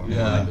piece more.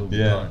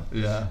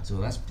 Yeah. So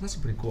that's a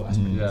pretty cool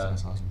aspect.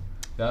 That's awesome.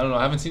 Yeah, I don't know.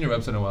 I haven't seen your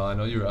website in a while. I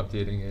know you were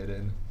updating it,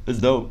 and it's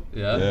dope.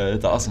 Yeah. Yeah,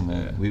 it's awesome,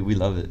 man. Yeah. We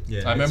love it.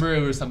 Yeah. I remember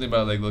it was something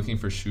about like looking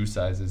for shoe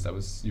sizes.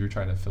 You were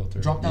trying to filter.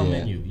 Drop down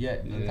menu. Yeah,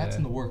 that's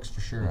in the works for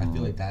sure. I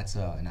feel like that's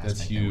an aspect.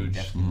 That's huge.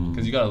 Definitely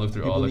Because you gotta look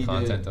through all the People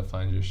content to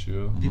find your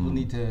shoe. People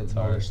need to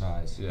know their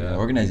size. Yeah.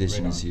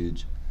 Organization Right is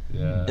huge.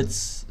 Yeah.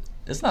 It's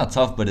not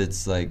tough, but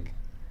it's like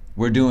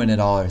we're doing it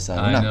all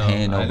ourselves. We're not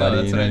paying I know, nobody.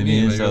 that's You know what I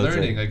mean? mean? But you're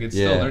learning. Like it's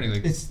still learning.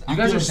 Like you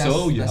guys are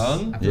so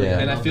young,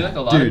 and I feel like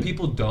a lot of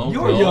people don't.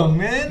 You're young,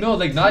 man. No,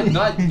 like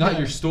not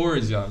your store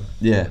is young.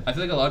 Yeah. I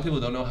feel like a lot of people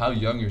don't know how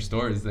young your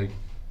store is. Like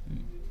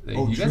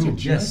you guys are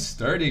just Yes.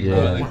 starting, Yeah.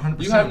 bro. Like,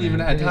 100%, you haven't even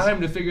man. had It is.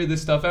 time to figure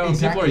this stuff out.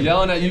 Exactly. And people are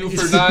yelling at you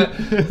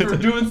for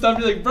doing stuff.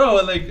 You're like, bro,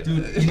 like,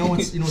 Dude, you know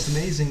what's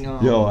amazing?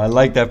 Yo, I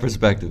like that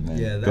perspective, man.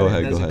 Yeah, go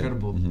ahead. that's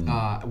incredible.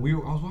 I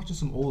was watching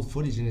some old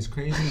footage, and it's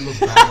crazy to look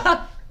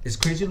back. It's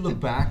crazy to look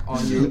back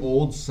on your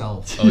old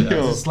self. Oh,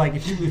 yeah. It's like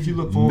if you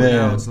look forward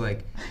Man. now, it's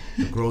like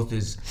the growth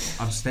is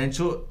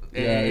substantial,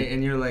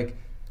 and you're like,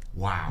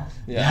 wow,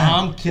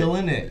 I'm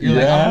killing it. You're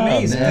like, I'm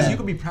amazing, because you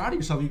could be proud of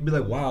yourself. You could be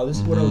like, wow, this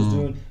is what I was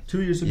doing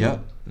 2 years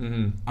ago.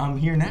 Yep. I'm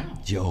here now.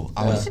 Yo,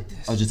 I was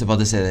just about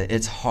to say that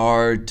it's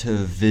hard to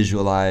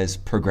visualize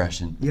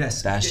progression.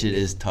 Yes. That shit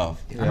is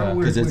tough. I remember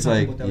we were it's talking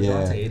like, about that with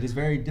Dante. It is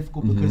very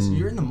difficult because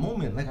you're in the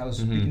moment. Like I was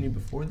speaking to you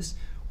before this.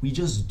 we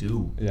just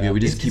do. Yeah, we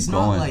just keep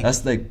going.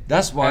 Like,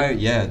 that's why.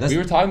 Yeah, that's we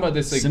were talking about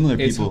this. Like, similar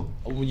people.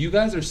 You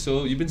guys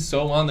are you've been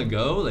so on the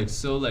go, like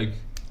so like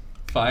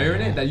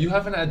firing it that you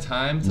haven't had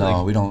time to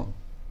no, we don't.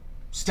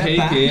 Take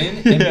in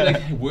and be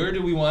like, where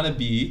do we want to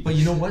be? But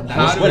you know what?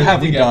 How do we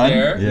have to get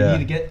there? Yeah. We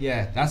need to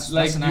get that's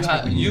like an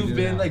aspect you've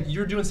been like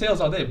you're doing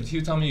sales all day, but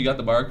you tell me you got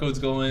the barcodes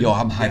going. Yo,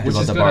 I'm hyped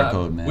about the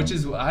barcode, man. Which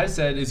is what I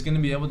said is going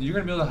to be able. You're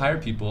going to be able to hire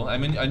people. I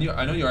mean, I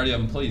know you already have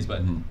employees,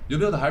 but you'll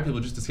be able to hire people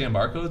just to scan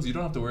barcodes. You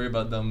don't have to worry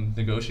about them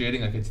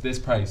negotiating. Like it's this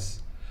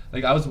price.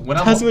 Like I was when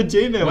I'm that's what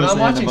J-Man was saying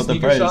watching about the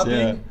sneaker price.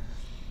 Shopping,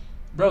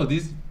 bro.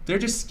 They're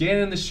just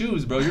scanning the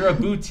shoes, bro. You're a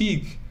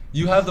boutique.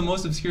 You have the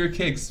most obscure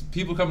kicks.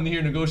 People coming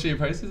here negotiate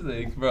prices,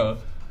 like, bro.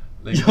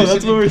 Like, yo,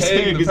 that's what we're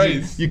saying.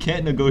 You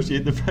can't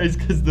negotiate the price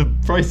because the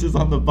price is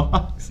on the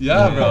box.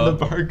 Yeah, bro. On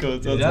the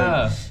barcode. So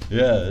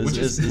which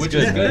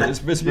is good.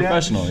 It's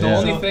professional. The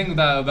only thing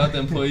about the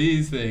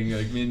employees thing,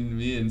 like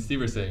me and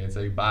Steve are saying, it's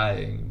like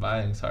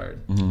buying's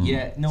hard. Mm-hmm.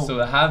 Yeah, no.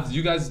 So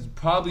you guys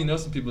probably know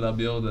some people that'll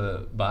be able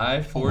to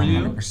buy for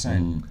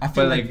 100%. I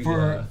feel like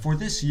for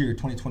this year,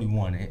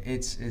 2021,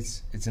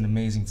 it's an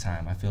amazing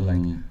time. I feel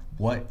like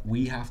what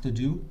we have to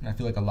do, and I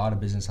feel like a lot of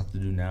business have to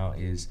do now,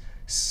 is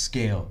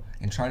scale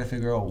and try to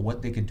figure out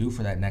what they could do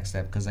for that next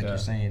step. Because like you're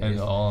saying, and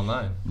all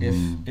online.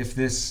 If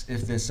this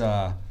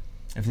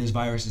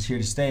virus is here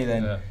to stay,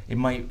 then it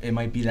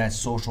might be that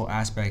social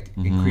aspect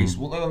increase.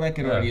 Well, like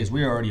it already is.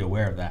 We're already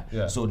aware of that.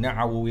 Yeah. So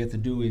now what we have to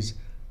do is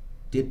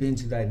dip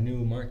into that new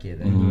market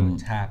that we haven't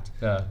tapped.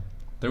 Yeah.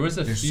 There's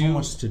so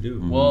much to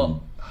do.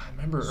 Well, I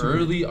remember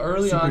early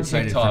on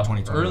TikTok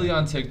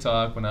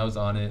when I was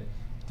on it.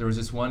 There was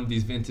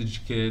these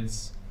vintage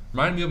kids.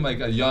 Reminded me of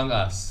like a young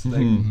us,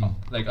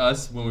 like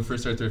us when we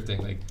first started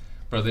thrifting. Like,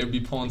 bro, they would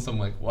be pulling some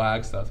like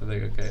whack stuff.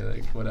 Like, okay,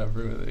 like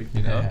whatever, like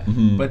you know.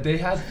 But they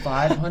had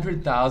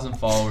 500,000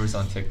 followers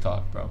on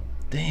TikTok, bro.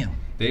 Damn.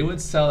 They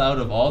would sell out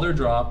of all their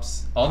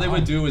drops. All they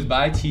would do was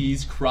buy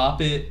tees,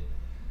 crop it.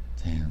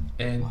 Damn.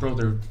 And bro,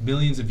 there were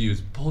millions of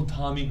views. Pulled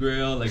Tommy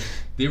Grail, like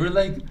they were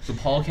like the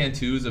Paul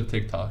Cantus of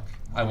TikTok.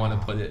 I want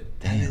to put it.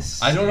 Damn.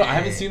 I don't know. I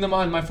haven't seen them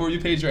on my For You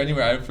page or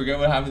anywhere. I forget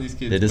what happened to these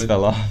kids. They just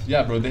fell off.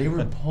 Yeah, bro. They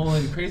were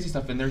pulling crazy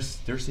stuff, and their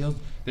sales.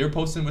 They were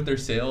posting with their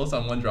sales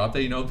on one drop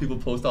day. You know, people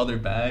post all their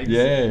bags.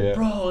 Yeah.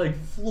 Bro, like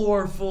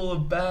floor full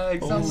of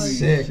bags. I'm like,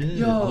 sick.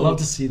 Yo, I love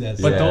to see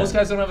that. But those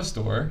guys don't have a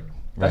store.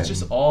 That's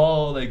just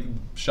all like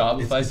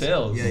Shopify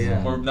sales.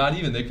 Yeah. Or not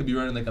even. They could be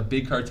running like a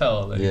big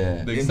cartel. Like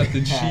they accept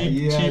the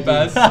cheap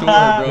ass store,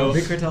 bro.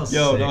 Big cartel's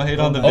Yo, sick. don't hate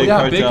on the big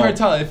cartel. Big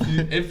cartel.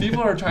 If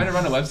people are trying to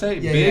run a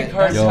website, big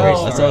cartel.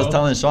 Yo, that's what I was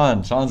telling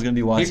Sean. Sean's gonna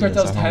be watching. Big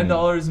cartel's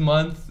 $10 a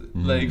month,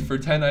 like for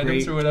 10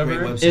 items or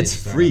whatever. It's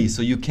free,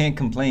 so you can't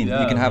complain.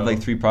 You can have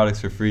like 3 products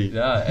for free.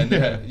 Yeah,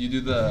 and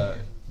you do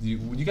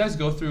you guys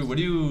go through? What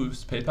do you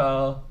use?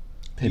 PayPal.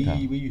 We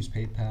use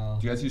PayPal.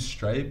 Do you guys use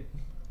Stripe?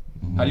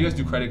 How do you guys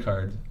do credit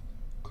card?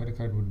 Credit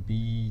card would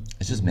be...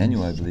 It's just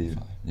manual, I believe.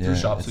 Through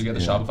so you get the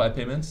Shopify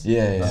payments?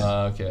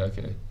 Yeah.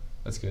 Okay.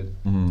 That's good.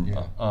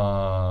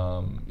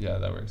 Yeah,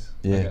 that works.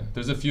 Yeah. Okay.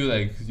 There's a few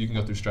like you can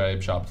go through Stripe,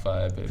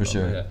 Shopify, PayPal. For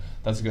sure. Yeah,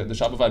 that's good. The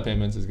Shopify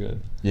payments is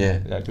good. Yeah.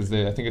 Yeah, because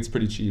I think it's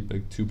pretty cheap,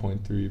 like 2.3%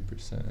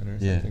 or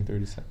something,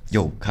 30 cents.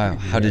 Yo, Kyle,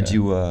 how did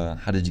you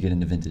get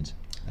into vintage?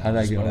 How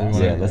did I get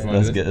into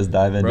let's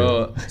dive into it.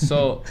 Bro,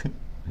 so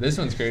this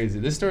one's crazy.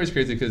 This story's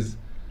crazy because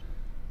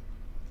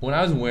when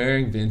I was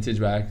wearing vintage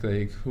back,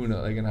 like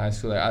in high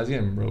school, like I was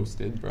getting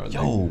roasted, bro.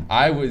 Yo,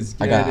 I was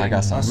getting I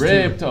got some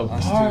ripped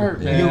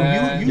apart,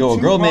 man. Yo, a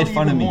girl made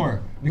fun of me.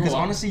 More, because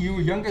honestly, you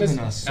were younger than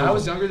us. So I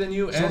was younger than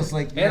you, and, it's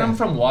like, and I'm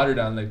from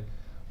Waterdown. Like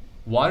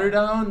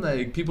Waterdown,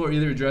 like people are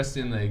either dressed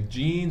in like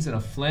jeans and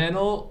a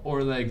flannel,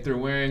 or like they're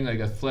wearing like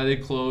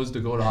athletic clothes to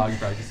go to hockey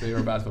practice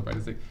or basketball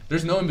practice. Like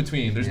there's no in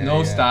between. There's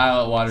no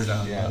style at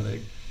Waterdown. Yeah. Bro.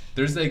 Like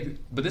there's like,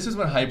 but this is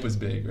when hype was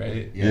big,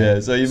 right? Yeah.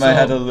 So you might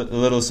have a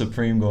little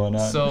Supreme going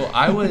on. So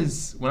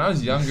when I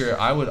was younger,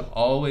 I would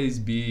always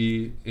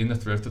be in the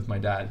thrift with my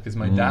dad, because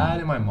my dad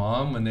and my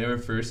mom, when they were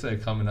first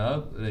like coming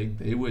up, like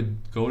they would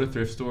go to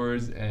thrift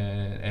stores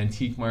and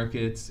antique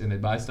markets, and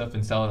they'd buy stuff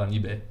and sell it on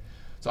eBay.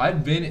 So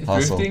I've been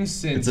thrifting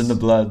since... It's in the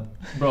blood.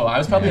 Bro, I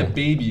was probably a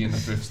baby in the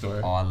thrift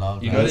store. Oh, I love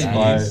that. You know what I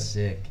mean? That's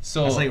sick.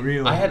 So that's like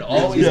real. I had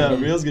always...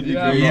 Real's gonna be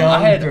great. Bro, I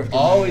had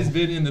always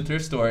been in the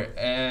thrift store,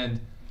 and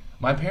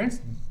my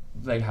parents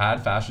like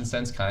had fashion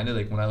sense, kind of.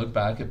 Like when I look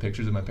back at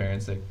pictures of my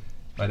parents, like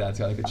my dad's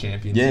got like a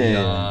champion tee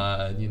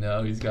on, you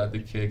know, he's got the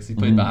kicks, he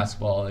played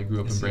basketball, like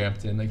grew up in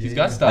Brampton, like he's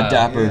got style. A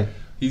dapper.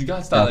 He's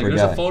got style. Like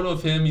there's guy. a photo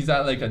of him. He's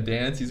at like a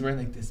dance. He's wearing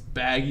like this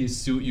baggiest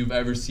suit you've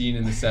ever seen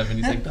in the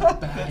 '70s. Like the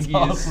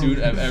baggiest suit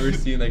I've ever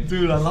seen. Like,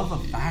 dude, I love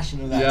the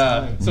fashion of that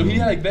time. So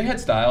they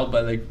had style,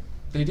 but like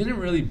they didn't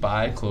really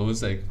buy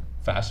clothes like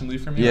fashionably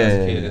for me when I was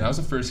a kid, and I was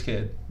the first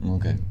kid.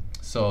 Okay.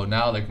 So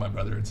now like my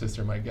brother and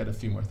sister might get a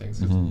few more things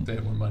because they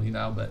have more money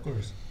now. But of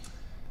course.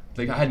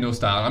 like I had no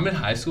style. I'm in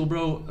high school,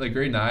 bro. Like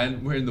grade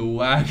 9, wearing the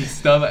wackest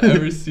stuff I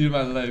ever seen in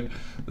my life.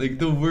 Like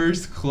the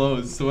worst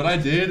clothes. So what I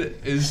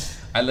did is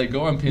I like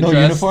go on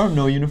Pinterest.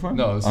 No uniform.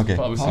 No. Okay.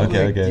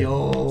 Okay.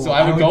 Yo, so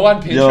I would go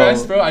on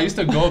Pinterest, bro. I used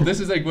to go. This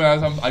is like when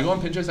I go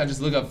on Pinterest. I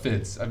just look up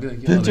fits. I'd be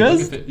like, yo, Pinterest?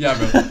 Like, fit. Yeah,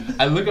 bro.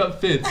 I look up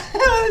fits.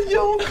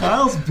 Yo,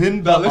 Kyle's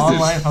been the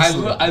online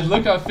hustler. I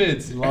look up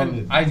fits, Love and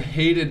it. I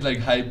hated like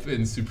Hype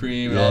and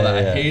Supreme and all that.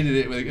 I hated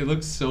it. Like it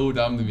looked so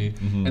dumb to me.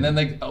 And then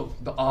like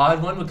the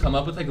odd one would come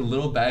up with like a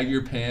little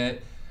baggier pant.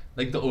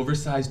 Like the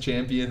oversized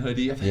Champion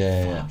hoodie. I'm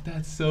like, fuck,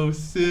 that's so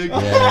sick. So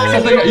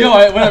I'm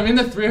like, when I'm in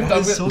the thrift,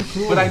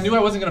 but I knew I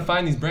wasn't gonna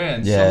find these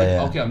brands. So I'm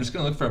like, okay, I'm just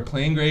gonna look for a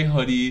plain gray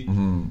hoodie,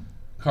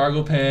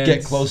 cargo pants.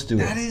 Get close to it.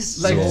 That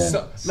is like,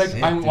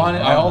 sick,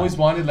 I always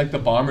wanted like the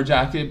bomber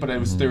jacket, but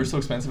they were so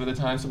expensive at the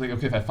time. So I'm like,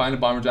 okay, if I find a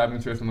bomber jacket in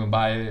the thrift, I'm gonna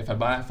buy it.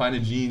 If I find a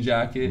jean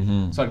jacket,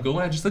 so I'd go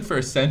and I just look for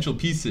essential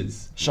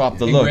pieces. Shop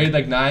the in look. Grade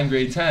like 9,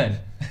 grade 10.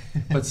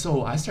 But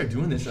so I start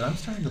doing this, and I'm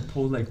starting to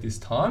pull like this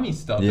Tommy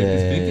stuff, like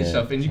this vintage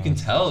stuff, and you can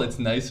tell it's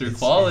nicer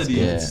quality.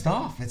 It's good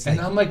stuff. It's and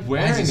I'm like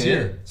wearing it.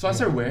 it. So I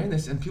start wearing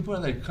this, and people are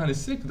like kind of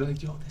sick. They're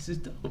like, "Yo, this is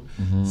dope."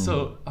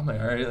 So I'm like,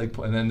 "All right," like,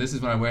 and then this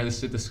is when I wear this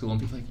shit to school, and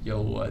people are like,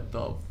 "Yo, what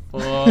the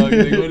fuck? Like,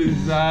 what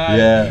is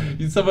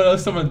that?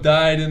 Someone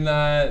died in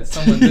that.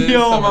 Someone this.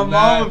 Yo, someone my mom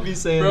that. would be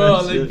saying bro,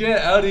 that like, shit.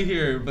 get out of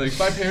here. But, like,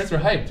 my parents were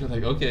hyped. They're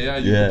like, okay, yeah,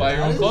 you can buy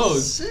your own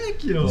clothes.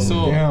 Sick, yo.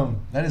 So, damn,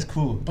 that is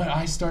cool. But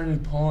I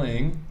started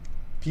pulling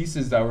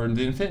pieces that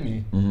didn't fit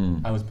me.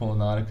 I was pulling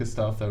Nautica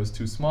stuff that was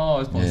too small. I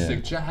was pulling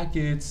sick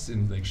jackets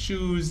and like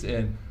shoes,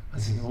 and I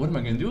was like, what am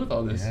I gonna do with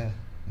all this?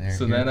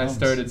 So then I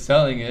started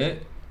selling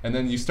it, and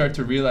then you start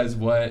to realize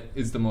what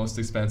is the most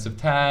expensive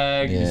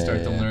tag. You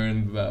start to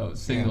learn about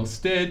single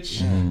stitch.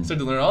 Start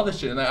to learn all this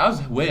shit, and I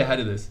was way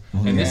ahead of this.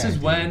 And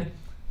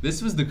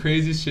this was the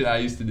craziest shit I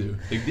used to do.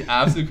 Like the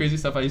absolute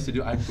craziest stuff I used to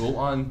do. I'd go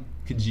on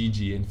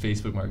Kijiji and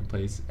Facebook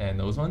Marketplace and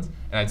those ones,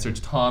 and I'd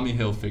search Tommy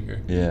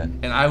Hilfiger.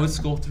 And I would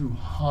scroll through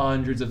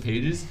hundreds of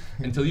pages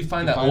until you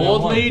find that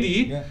old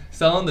lady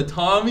selling the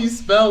Tommy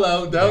spell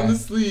out down the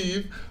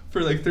sleeve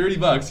for like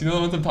 $30. You know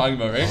the ones I'm talking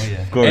about, right? Oh,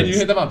 yeah. Of course. And you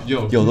hit them up,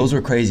 yo, those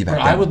were crazy back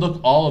then. I would look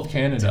all of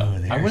Canada.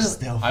 Dude,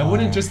 I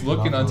wouldn't just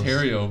look in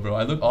Ontario, bro.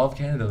 I look all of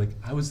Canada. Like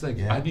I was like,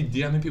 I'd be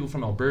DMing people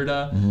from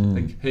Alberta,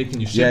 like, hey, can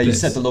you ship this? Yeah, you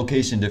set the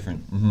location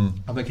different.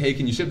 I'm like, hey,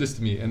 can you ship this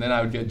to me? And then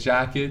I would get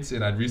jackets,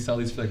 and I'd resell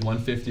these for like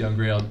 $150 on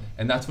Grailed.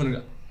 And that's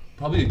when,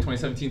 probably like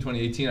 2017,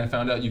 2018, I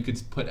found out you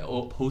could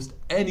post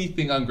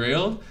anything on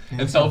Grailed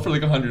and sell it for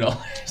like $100.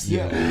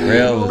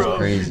 Grailed was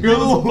crazy.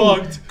 Grailed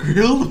was fucked.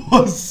 Grailed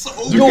was so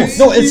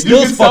No, it's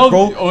still fucked,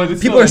 bro.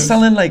 People are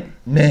selling like,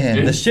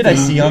 man, the shit I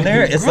see on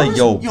there, it's like,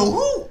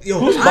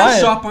 who's I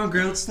buying? shop on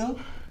Grailed still.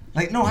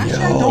 Like, no,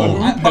 actually, I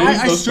don't.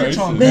 I search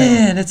on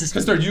Man, it's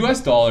because they're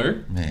US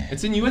dollar. Man.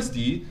 It's in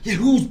USD. Yeah,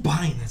 who's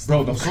buying this?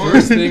 Bro, the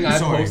first thing I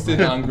posted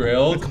on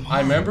Grailed,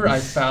 I remember I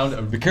found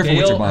a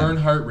Dale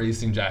Earnhardt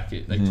racing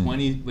jacket, like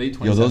late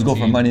 2017. Yo, those go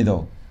for money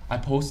though. I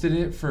posted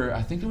it for,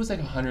 I think it was like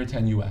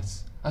 110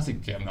 US. I was like,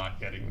 okay, I'm not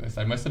getting this.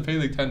 I must have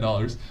paid like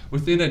 $10.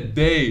 Within a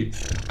day,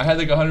 I had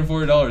like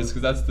 $140 because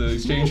that's the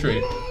exchange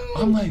rate.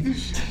 I'm like,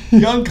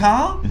 Young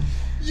Kyle?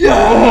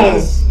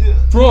 Yes!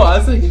 Bro, I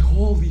was like,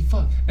 holy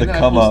fuck. And The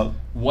then come I up.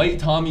 White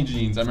Tommy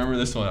jeans. I remember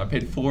this one. I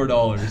paid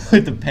 $4.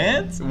 Like the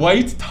pants?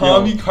 White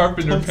Tommy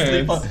Carpenter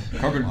pants.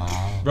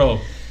 Wow. Bro,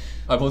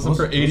 I posted them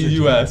for 80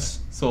 US.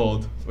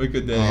 Sold.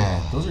 Wicked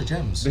day. Those are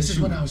gems. This is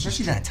when I was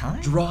just that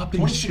time?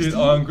 dropping shit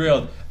on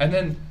Grailed.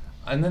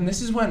 And then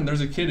this is when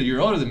there's a kid a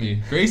year older than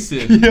me,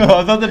 Grayson. Yo, I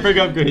was about to bring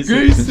up Grayson.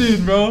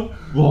 Grayson, bro.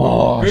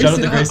 Whoa. Shout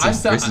out to Grayson.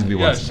 Grayson be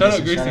watching. Shout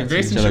out Grayson.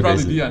 Grayson should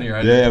probably be on here.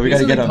 Yeah, we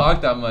gotta get him. He doesn't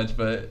talk that much,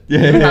 but he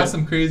has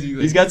some crazy.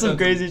 He's got some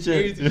crazy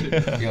shit.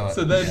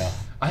 So then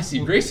I see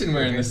Grayson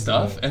wearing this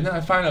stuff, and then I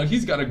find out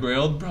he's got a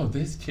Grailed. Bro,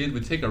 this kid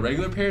would take a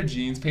regular pair of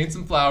jeans, paint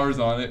some flowers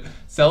on it,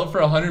 sell it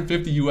for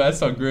 150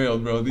 US on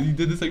Grailed, bro. He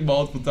did this like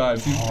multiple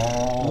times. He's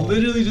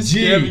literally just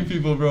scamming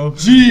people, bro.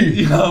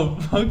 Yo,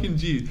 fucking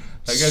G.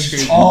 That guy's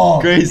crazy.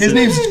 Grayson. His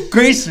name's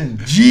Grayson.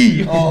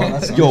 G.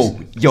 That's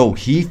yo,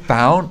 he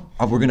found.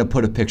 We're gonna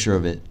put a picture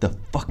of it. The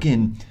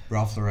fucking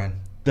Ralph Lauren.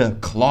 The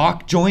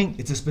clock joint.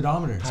 It's a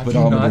speedometer. Have you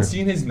not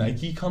seen his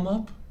Nike come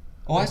up?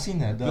 Oh, I've seen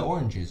that. The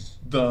oranges.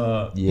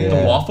 The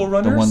waffle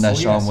runners. The one that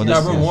Sean Witherspoon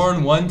that were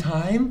worn one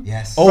time.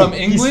 Yes. From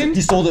England.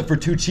 He sold it for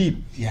too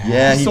cheap.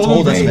 Yeah. He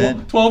told us,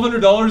 man.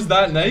 $1,200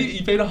 that night.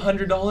 He paid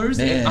 $100,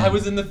 and I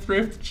was in the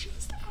thrift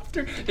just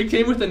after. It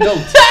came with a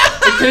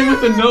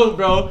note.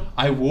 Bro.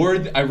 I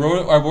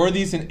wore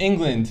these in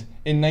England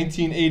in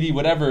 1980,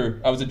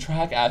 whatever. I was a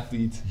track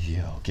athlete.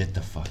 Yo, get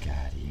the fuck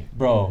out of here,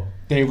 bro.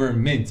 They were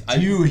mint. Do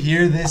you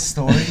hear this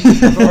story?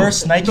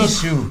 First Nike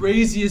shoe. The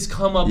craziest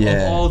come up of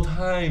all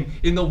time.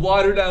 In the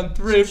watered down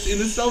thrift, in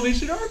the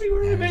Salvation Army,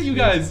 where we met you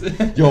guys.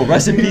 Yo,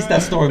 rest in peace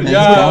that store, man.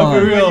 Yeah,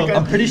 for real.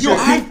 I'm pretty sure. Yo,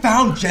 I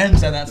found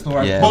gems at that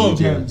store.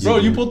 Bro,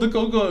 you pulled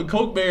the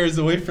Coke bears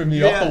away from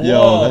me off the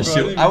wall.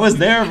 Bro. I was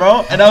there,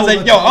 bro, and I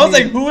was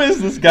like, who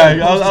is this guy?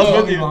 I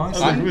was with you. I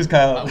was like, who's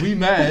Kyle? We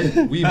met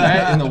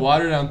in the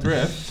watered down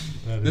thrift.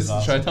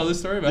 Should I tell this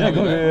story about how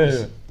we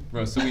met?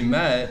 Bro, so we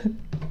met.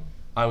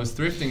 I was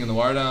thrifting in the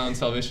Waterdown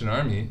Salvation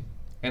Army,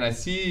 and I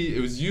see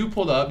it was you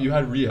pulled up. You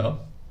had Rio,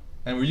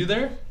 and were you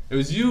there? It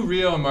was you,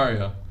 Rio, and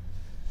Mario.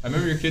 I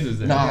remember your kid was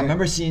there. No, I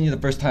remember seeing you the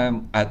first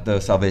time at the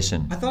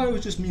Salvation. I thought it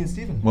was just me and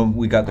Steven. When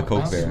we got the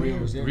Coke Bear.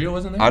 Rio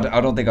wasn't there?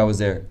 I don't think I was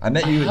there. I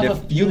met you.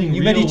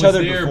 You met each Rio other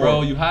was there, before.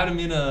 bro. You had him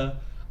in a.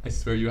 I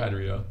swear you had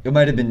Rio. It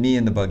might have been me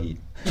in the buggy.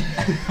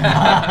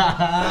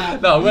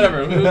 No,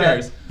 whatever. Who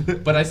cares?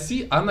 But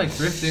I'm like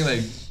thrifting,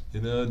 like,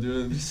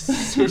 doing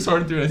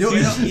sorting through it.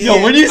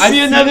 When you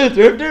see another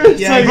thrifter,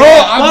 it's like,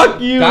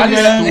 fuck you,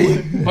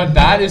 man. But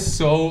that is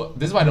so.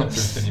 This is why I don't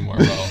thrift anymore,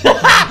 bro.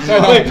 I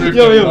don't thrift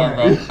anymore,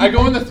 bro. I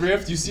go in the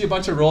thrift, you see a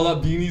bunch of rolled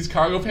up beanies,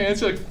 cargo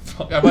pants, you're like,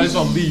 fuck, I might as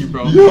well leave,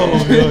 bro.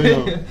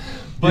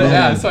 But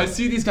yeah, so I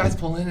see these guys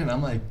pull in, and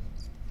I'm like,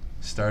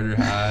 starter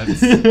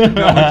hats. I'm looking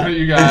at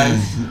you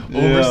guys.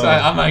 Oversized.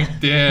 I'm like,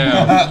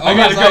 damn. I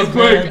gotta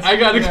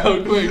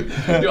go quick.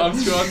 Yo, I'm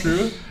scrolling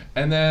through.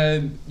 And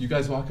then you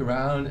guys walk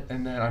around,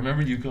 and then I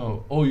remember you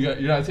go, oh, you're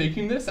not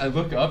taking this? I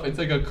look up, it's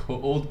like a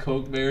old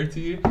Coke Bear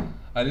tee.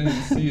 I didn't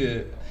even see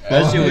it.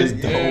 That shit was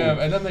dope. Damn.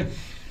 And I'm like,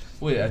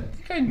 wait, I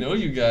think I know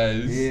you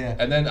guys. Yeah.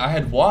 And then I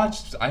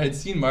had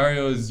seen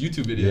Mario's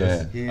YouTube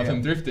videos of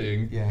him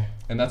thrifting. Yeah.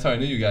 And that's how I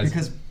knew you guys.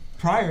 Because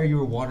prior you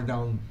were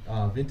Waterdown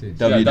Vintage.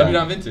 W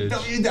Down Vintage.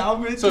 W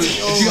Down Vintage. So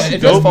if you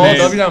guys follow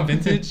W Down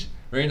Vintage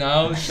right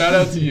now, shout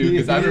out to you,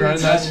 because I've been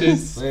running that shit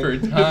for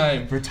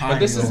time. But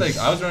this is like,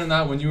 I was running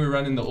that when you were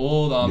running the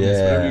old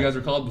whatever you guys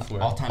were called before.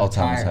 All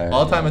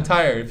Time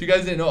Attire. If you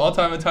guys didn't know All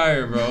Time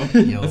Attire, bro,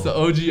 that's the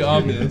OG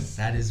Omnis.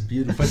 That is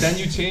beautiful. But then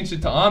you changed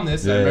it to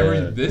Omnis. I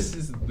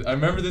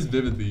remember this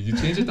vividly. You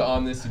changed it to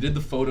Omnis. You did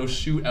the photo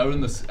shoot out in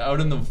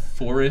the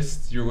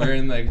forest. You're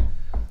wearing like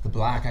the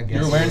black, I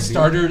guess. You're wearing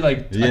starter,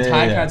 like a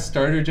tie hat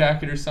starter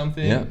jacket or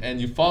something,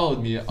 and you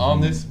followed me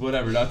Omnis,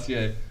 whatever,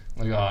 .ca.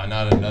 Like, oh,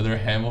 not another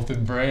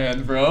Hamilton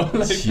brand, bro.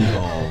 Like,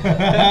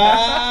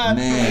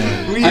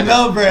 man, we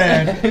know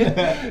brand.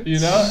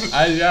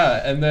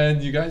 And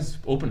then you guys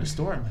opened a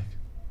store. I'm like,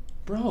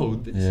 bro,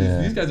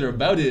 these guys are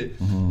about it,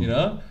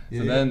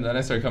 So then I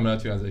started coming out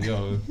to you. I was like,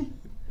 yo.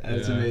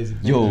 That's amazing.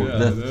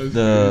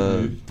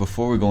 Yo,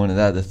 before we go into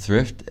that, the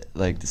thrift,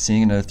 like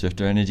seeing another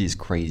thrifter energy is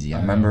crazy. I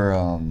remember,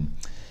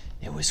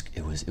 it was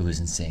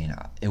insane.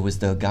 It was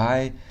the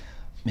guy.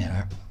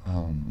 Man,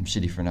 I'm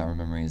shitty for not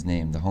remembering his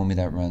name. The homie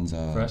that runs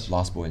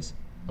Lost Boys.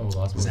 Oh,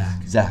 Lost Boys.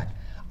 Zach.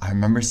 I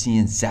remember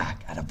seeing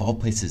Zach at, of all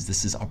places,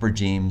 this is Upper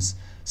James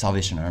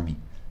Salvation Army.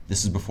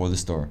 This is before the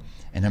store.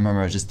 And I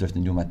remember I was just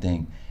thrifting, doing my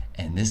thing.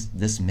 And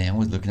this man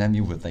was looking at me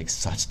with like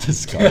such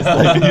disgust.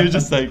 Like he was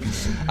just like,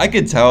 I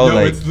could tell. No,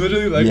 like it's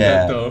literally like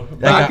that though.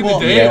 Back in the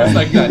day, it was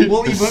like that.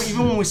 Well,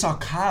 even when we saw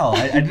Kyle,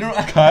 I didn't know.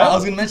 Kyle? I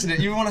was gonna mention it.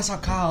 Even when I saw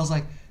Kyle, I was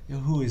like, yo,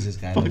 who is this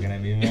guy looking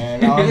at me,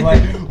 man? I was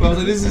like,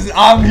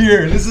 I'm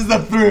here. This is the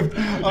thrift.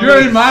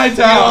 You're in my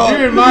town.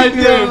 You're in my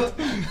thrift.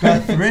 The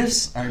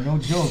thrifts are no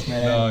joke,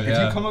 man. No, if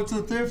you come up to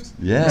the thrift,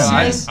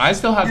 I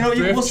still have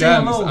thrift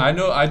gems.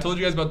 I told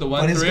you guys about the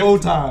one thrift. But it's go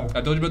time.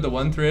 I told you about the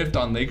one thrift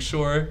on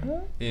Lakeshore.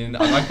 I'm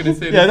not gonna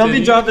say don't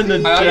be dropping the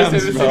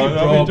gems,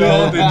 bro.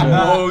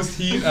 The most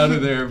heat out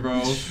of there, bro.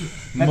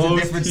 That's a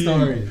different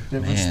story.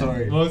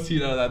 Story. Most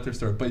heat out of that thrift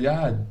store. But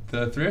yeah,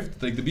 the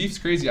thrift, like the beef's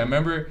crazy. I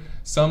remember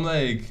some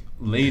like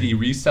lady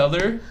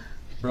reseller,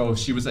 bro.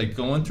 She was like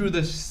going through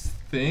the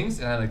things,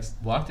 and I like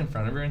walked in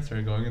front of her and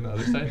started going on the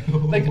other side.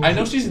 Like I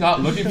know she's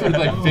not looking for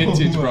like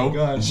vintage,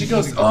 bro. She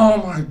goes, oh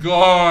my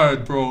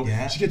god, bro.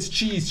 Yeah. She gets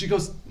cheese. She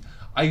goes,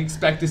 I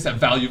expect this at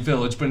Value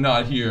Village, but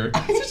not here.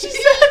 That's what she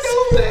said.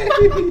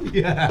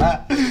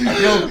 Yeah.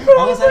 Yo,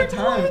 I was at a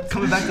time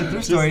coming back to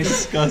thrift stories.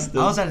 Disgusting.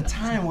 I was at a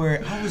time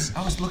where I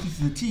was looking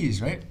through the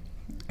tees, right?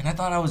 And I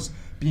thought I was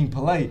being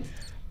polite.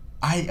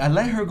 I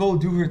let her go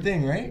do her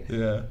thing, right?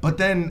 Yeah. But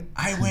then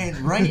I went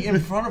right in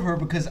front of her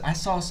because I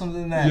saw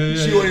something that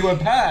she already went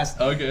past.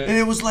 Okay. And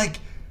it was like,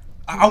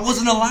 I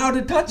wasn't allowed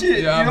to touch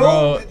it. Yeah, you know?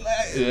 bro.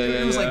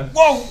 It was like,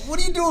 whoa, what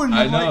are you doing?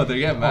 I know, they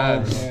get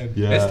mad.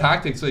 Yeah. It's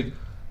tactics. Like,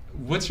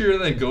 what's your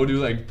like go-to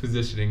like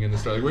positioning in the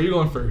store? Like, where are you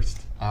going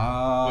first?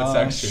 What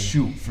section?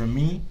 Shoot, for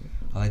me,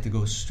 I like to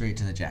go straight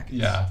to the jackets.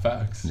 Yeah,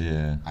 facts.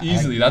 Yeah.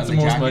 Easily, that's the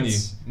most money.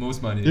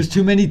 Most money. There's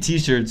too many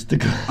T-shirts to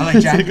go. I like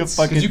jackets.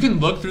 Because you can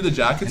look through the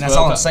jackets. And that's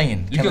all I'm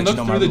saying. You can look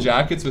through the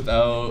jackets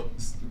without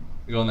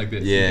going like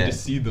this. Yeah. You can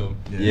just see them.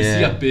 Yeah. You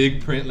see a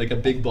big print, like a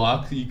big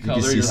blocky color.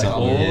 You're like,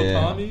 oh,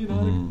 Tommy. You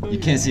know, you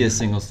can't see a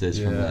single stitch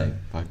from like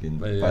fucking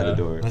by the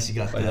door. Unless you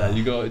got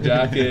you go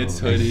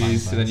jackets,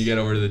 hoodies, and then you get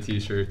over to the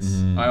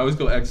T-shirts. I always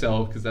go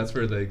XL because that's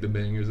where like the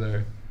bangers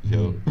are.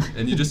 Yo.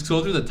 And you just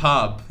scroll through the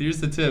top. Here's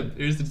the tip.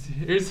 Here's the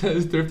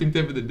thrifting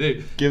tip of the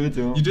day. Give it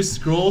to him. You just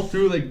scroll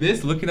through like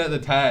this, looking at the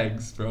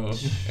tags, bro.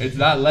 It's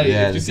that light.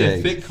 If you see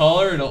a thick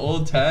collar and an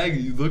old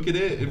tag, you look at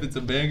it. If it's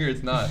a banger,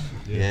 it's not.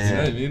 Yeah. You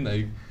know what I mean?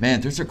 Like,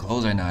 man, thrifts are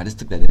closed right now. I just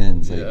took that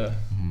in. It's like, yeah,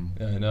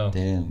 I know.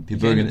 Damn,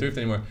 people can't even thrift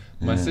anymore.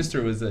 My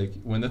sister was like,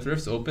 when the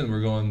thrifts open,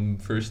 we're going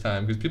first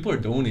time because people are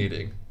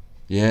donating.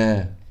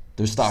 Yeah.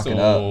 They're stocking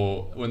up.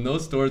 So when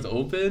those stores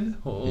open,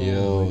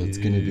 It's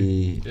gonna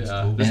be. Yeah, there's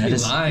gonna be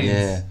lines.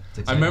 Yeah.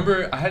 I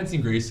remember I hadn't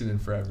seen Grayson in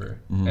forever,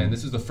 and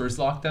this was the first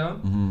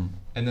lockdown,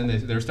 and then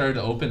they were starting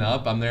to open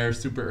up. I'm there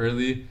super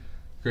early.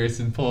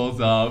 Grayson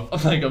pulls up.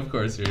 I'm like, of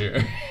course you're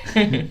here.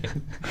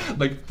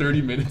 Like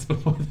 30 minutes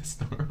before the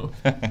store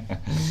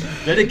opens.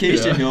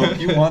 Dedication, yo. If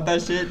you want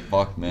that shit,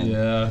 fuck, man.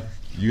 Yeah.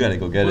 You gotta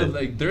go get it.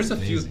 Like, there's a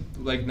few.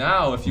 Like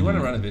now, if you want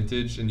to run a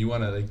vintage and you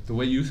want to, like, the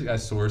way you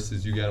guys source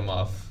is you get them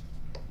off.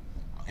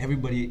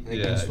 Everybody. Like,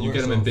 Yeah, you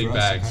get them in big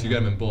bags. You get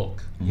them in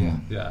bulk. Yeah.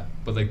 Yeah,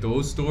 but like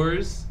those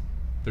stores,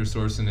 they're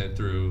sourcing it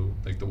through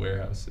like the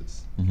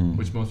warehouses,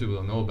 which most people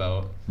don't know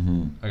about.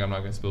 Like, I'm not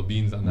gonna spill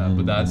beans on that,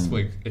 but that's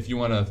like, if you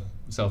want to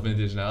sell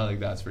vintage now, like,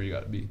 that's where you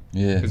gotta be.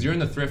 Yeah. Because you're in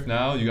the thrift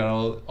now, you got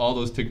all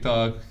those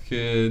TikTok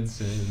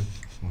kids and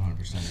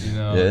 100%. You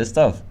know. Yeah, it's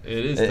tough.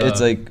 It is tough.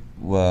 It's like,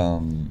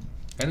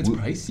 and it's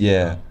pricey.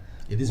 Yeah.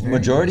 It is very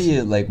majority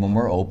pricey. like when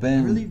we're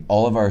open,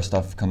 all of our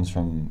stuff comes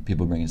from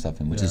people bringing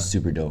stuff in, which is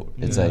super dope.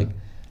 It's like,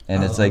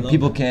 and it's like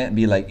people can't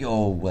be like,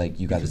 yo, like,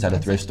 you got this at a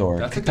thrift store.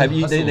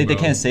 They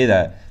can't say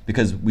that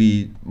because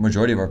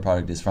majority of our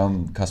product is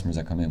from customers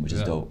that come in, which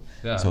is dope.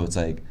 Yeah. So it's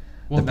like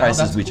the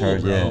prices we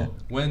charge. Bro. Yeah.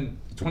 When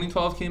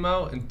 2012 came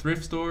out and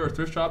thrift store or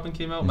thrift shopping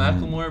came out,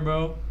 Macklemore,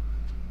 bro,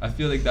 I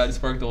feel like that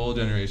sparked the whole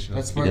generation.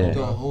 That sparked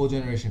the whole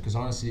generation, because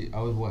honestly,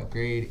 I was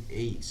grade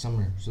 8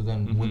 summer. So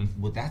then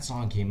when that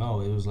song came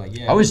out, it was like,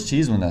 I was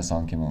cheesed when that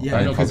song came out. Yeah,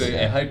 I know, because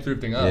it hyped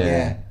thrifting up.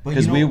 Yeah,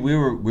 because we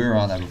were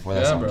on that before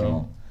that song came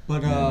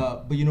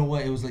out. But you know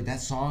what? It was like that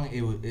song.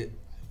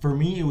 For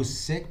me, it was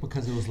sick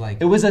because it was like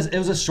it was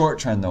a short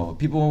trend though.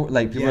 People were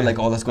like,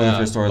 oh, let's go to the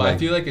thrift store. But like, I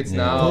feel like it's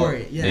now.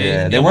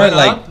 They weren't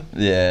like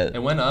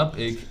It went up,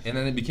 and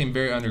then it became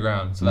very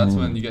underground. So that's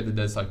when you get the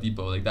Dead Stock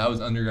Depot. Like, that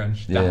was underground.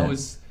 That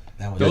was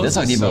Dead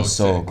Stock Depot is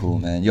so cool,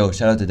 man. Yo,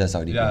 shout out to Dead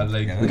Stock Depot. Yeah,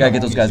 like, we gotta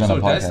get those guys on the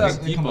podcast. Dead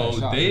Stock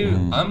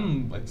Depot,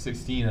 I'm like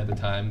 16 at the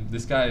time.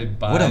 This guy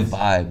buys. What a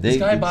vibe! This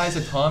guy buys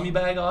a Tommy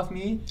bag off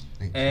me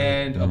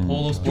and a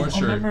polo sports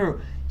shirt. I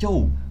remember.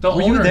 Yo, the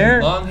were owner, you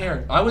there? Long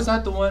hair. I was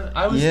at the one.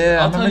 I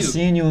remember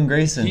seeing you in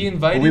Grayson. He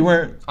invited. But we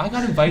weren't. I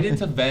got invited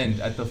to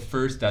vend at the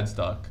first Dead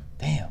Stock.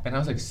 Damn. And I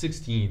was like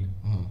 16.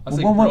 I was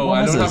like, bro,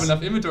 I don't have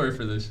enough inventory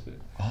for this shit.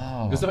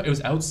 Oh. It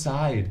was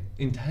outside,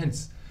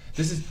 intense.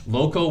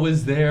 Loco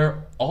was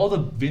there. All the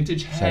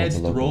vintage heads,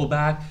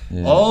 throwback.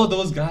 Yeah. All of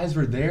those guys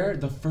were there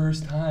the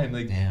first time.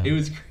 Like, it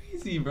was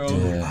crazy, bro.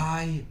 Dude,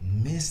 I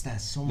miss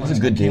that so much. Those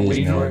are good days,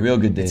 man. Real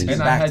good days.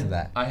 And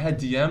I had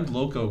DM'd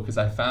Loco because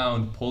I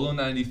found Polo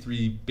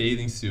 93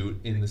 bathing suit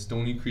in the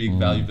Stony Creek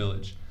Valley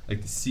Village,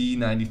 like the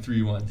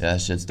C93 one. Yeah,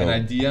 that shit's dope.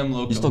 And I DM'd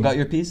Loco. You still got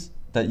your piece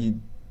that you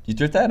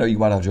thrift that, or you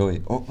bought out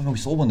Joey? Oh no, we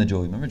sold one to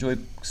Joey. Remember Joey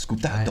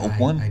scooped that dope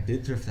one? I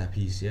did thrift that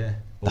piece, yeah.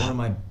 But one of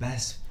my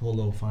best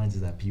polo finds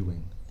is that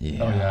P-Wing.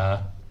 Yeah. Oh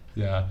yeah.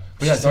 Yeah.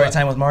 But yeah, story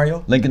time with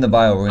Mario. Link in the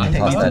bio. We're gonna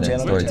toss that in.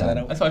 Story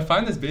time. So I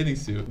find this bathing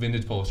suit,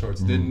 vintage polo shorts.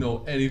 Didn't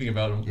know anything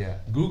about them. Yeah.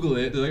 Google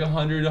it. They're like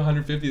 100,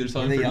 150. They're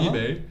selling for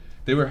eBay.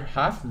 They were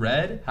half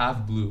red,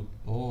 half blue.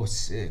 Oh,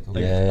 sick.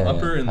 Like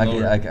upper and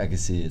lower. I can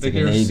see it. It's like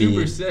they were navy,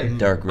 super sick.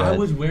 Dark red. I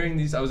was wearing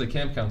these. I was a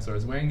camp counselor. I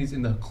was wearing these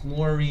in the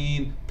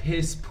chlorine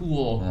piss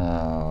pool.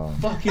 Oh.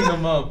 Fucking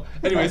them up.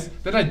 Anyways,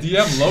 then I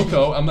DM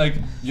Loco. I'm like,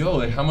 yo,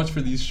 like, how much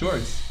for these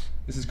shorts?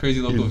 This is Crazy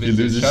Local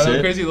Vintage. Shout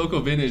out Crazy Local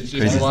Vintage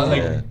if you want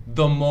like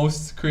the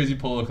most crazy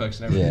polo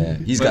collection ever. Yeah,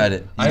 he's got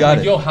it. I'm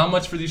like, yo, how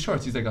much for these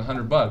shorts? He's like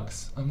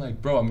 $100. I'm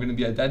like, bro, I'm gonna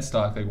be at Dead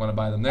Stock. Like, want to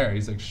buy them there?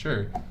 He's like,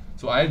 sure.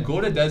 So I go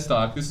to Dead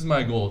Stock. This is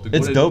my goal.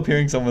 It's dope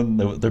hearing someone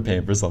they're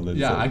paying for something.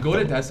 Yeah, I go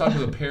to Dead Stock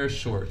with a pair of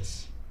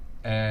shorts,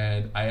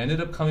 and I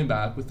ended up coming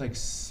back with like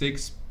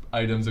 6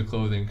 items of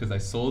clothing because I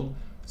sold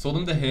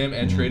them to him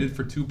and traded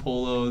for 2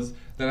 polos.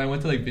 Then I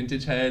went to like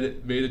Vintage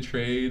Head, made a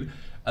trade.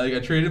 I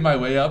traded my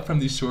way up from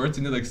these shorts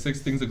into like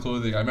 6 things of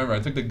clothing. I remember I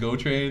took the GO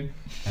train,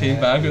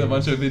 came back with a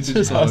bunch of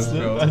vintage clothes,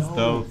 bro. That's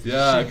dope.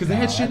 Yeah, because they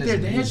had shit there.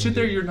 They had shit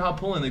there you're not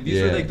pulling. Like, these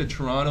were like the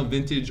Toronto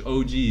vintage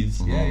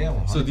OGs.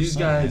 Yeah. 100%. So these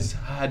guys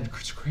had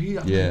crazy.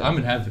 I'm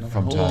in heaven.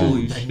 From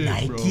holy the shit,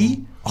 Nike.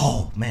 Bro.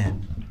 Oh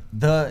man,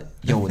 the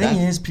thing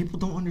is, people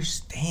don't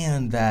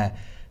understand that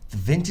the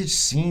vintage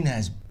scene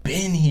has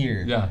been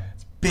here. Yeah.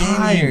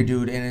 Been here,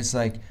 dude, and it's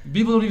like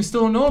people don't even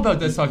still know about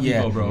Dead Stock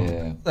Depot, bro.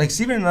 Yeah. Like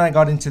Steven and I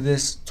got into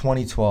this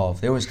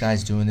 2012. There was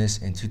guys doing this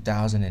in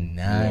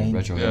 2009.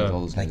 Retro all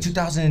those like guys.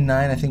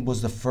 2009, I think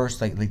was the first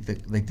like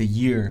the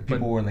year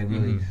people were like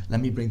really let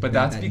me bring. But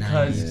that's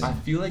because I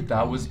feel like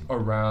that was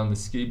around the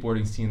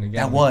skateboarding scene again.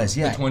 That was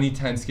the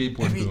 2010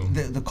 skateboard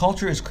boom. The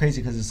culture is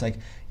crazy because it's like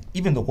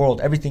even the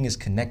world, everything is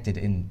connected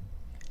in.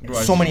 Bro,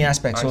 so many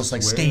aspects. So it's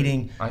like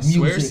skating, music.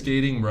 Swear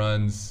skating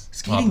runs.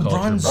 Skating pop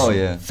runs. Culture, oh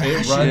yeah. Fashion.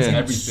 It runs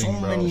everything, so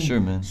bro. Many,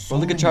 sure, man. So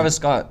look at Travis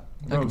Scott.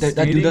 Bro, that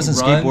dude doesn't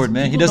skateboard,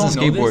 man. He doesn't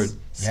skateboard.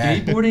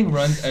 Skateboarding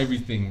runs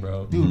everything,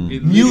 bro.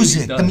 Dude,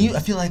 music. I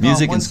feel like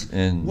music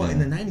in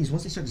the 90s,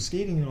 once they started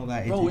skating and all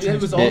that, bro, it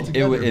was all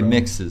together. It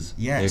mixes.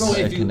 Yes.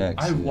 It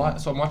connects.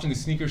 So I'm watching the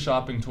Sneaker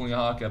Shopping Tony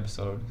Hawk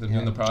episode. I'm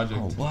doing the project.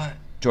 Oh, what?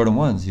 Jordan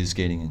 1s he was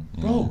skating in.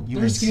 Bro,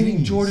 they're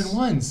skating Jordan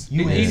 1s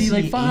in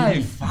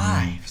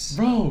 85s.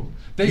 Bro,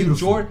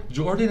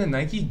 Jordan and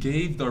Nike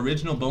gave the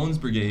original Bones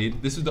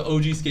Brigade. This is the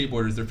OG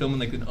skateboarders. They're filming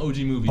like an OG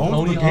movie.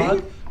 Tony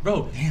Hawk,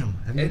 bro. Damn.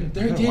 And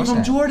they gave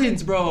them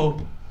Jordans,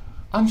 bro.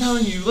 I'm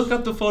telling you, look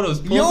up the photos.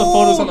 Pull up the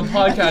photos on the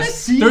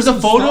podcast. There's a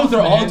photo.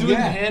 They're all doing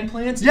hand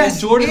plants. Yes,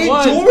 Jordan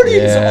 1s.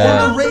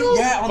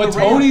 Jordans. But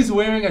Tony's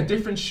wearing a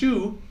different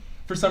shoe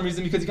for some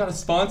reason because he got a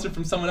sponsor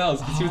from someone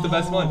else because he was the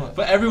best one.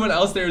 But everyone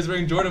else there is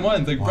wearing Jordan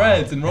 1s, like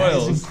Breads and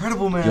Royals. That's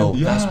incredible, man. Yo,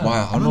 that's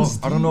wild.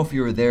 I don't know if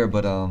you were there,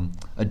 but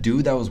a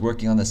dude that was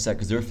working on the set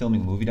because they were filming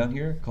a movie down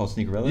here called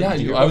Sneakerella.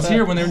 Yeah, I was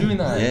here when they were doing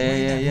that.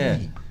 Yeah.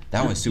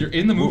 That was super. You're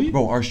in the movie?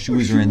 Bro, our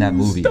shoes are in that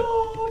movie.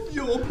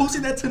 Yo, I'm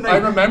posting that tonight. I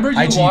remember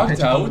you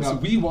walked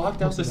out. We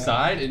walked out the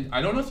side, and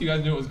I don't know if you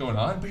guys knew what was going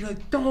on, but you're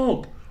like,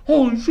 dope.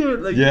 Holy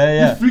shit. Like, you're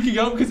freaking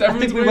out because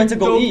everyone's wearing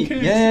dope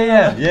kicks.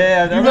 Yeah.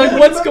 You're like,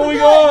 what's going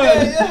on?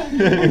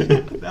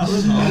 That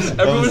was awesome.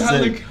 Everyone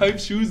had like hype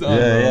shoes on,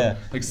 bro.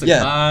 Like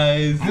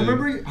Sakai's. I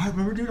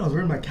remember, dude, I was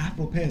wearing my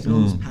Capital pants. You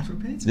know those Patrick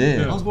pants?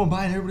 Yeah. I was going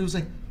by and everybody was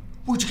like,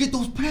 where'd you get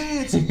those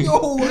pants?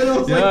 Yo, and I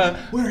was like,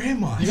 where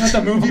am I? You got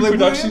the movie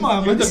production. You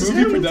got the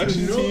movie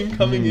production you know? team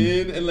coming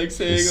in and like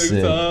saying like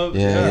what's up.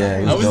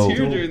 Yeah. I was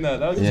here during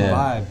that. That was a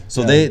vibe.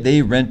 So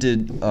they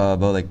rented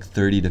about like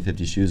 30 to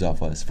 50 shoes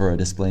off us for a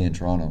display in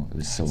Toronto. It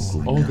was so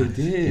cool. Oh, they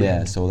did.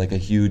 Yeah. So like a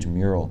huge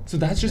mural. So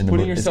that's just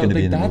putting yourself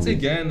like that's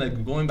again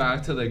like going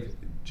back to like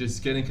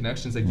just getting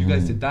connections. Like you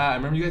guys did that. I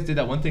remember you guys did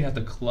that one thing at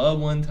the club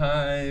one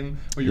time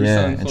where you were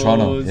selling clothes.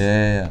 Toronto.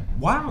 Yeah.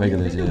 Wow.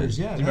 Regulars.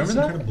 Yeah. Do you remember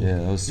that? Incredible. Yeah,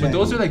 that was But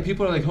those are like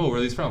people are like, oh, where are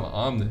these from?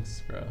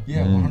 Omnis, bro.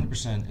 Yeah,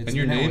 100%. And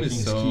your name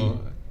is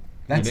so.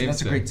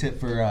 That's a great tip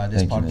for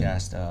this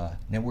podcast.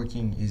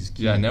 Networking is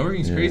key. Yeah,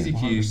 networking is crazy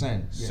key.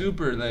 100%.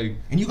 Super like.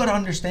 And you gotta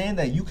understand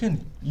that you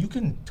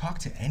can talk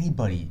to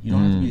anybody. You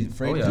don't have to be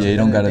afraid. Yeah, you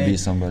don't gotta be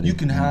somebody. You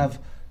can have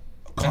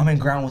common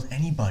ground with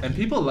anybody. And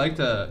people like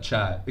to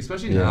chat,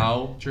 especially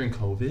now during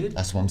COVID.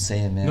 That's what I'm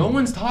saying, man. No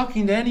one's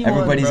talking to anyone.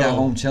 Everybody's bro. at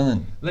home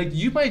chilling. Like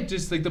you might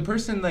just like the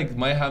person like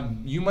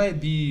you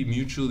might be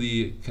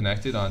mutually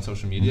connected on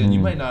social media and you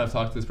might not have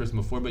talked to this person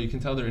before, but you can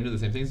tell they're into the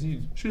same things.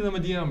 You shoot them a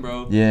DM,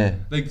 bro. Yeah.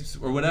 Like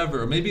or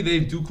whatever. Or maybe they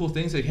do cool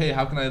things like, hey,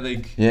 how can I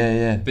like?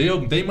 Yeah.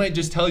 They might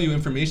just tell you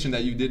information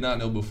that you did not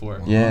know before.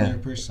 Yeah.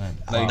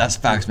 100%. Like that's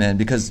facts, man.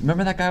 Because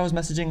remember that guy I was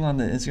messaging on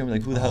the Instagram,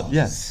 like who the hell?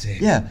 Yeah.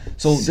 Sick. Yeah.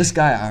 So this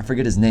guy, I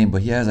forget his name,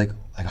 but he has like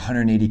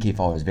 180K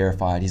followers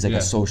verified. He's like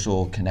a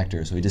social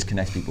connector, so he just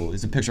connects people.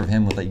 It's a picture of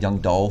him with like young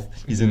Dolph.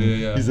 He's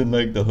in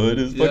like the hood.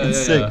 It's fucking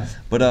sick. Yeah.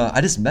 But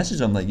I just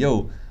messaged him like,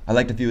 yo, I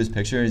liked a few of his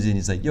pictures, and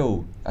he's like,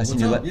 yo, I seen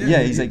you.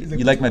 He's like,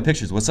 you like my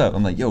pictures? What's up?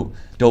 I'm like, yo,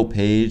 dope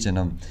page,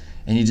 and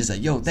he's just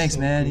like, yo, thanks,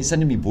 man. He's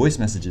sending me voice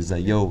messages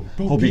like, yo,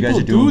 hope you guys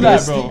are doing that,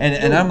 this. bro.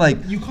 And I'm like,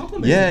 you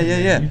compliment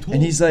yeah.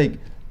 And he's like,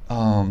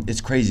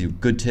 it's crazy.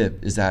 Good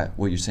tip is that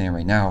what you're saying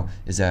right now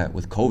is that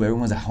with COVID,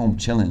 everyone's at home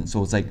chilling.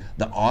 So it's like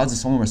the odds of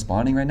someone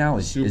responding right now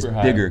is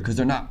bigger because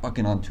they're not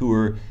fucking on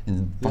tour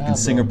in fucking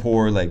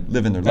Singapore, like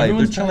living their life.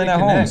 They're chilling at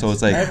home. So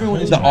it's like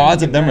the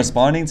odds of them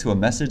responding to a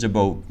message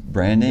about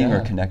branding or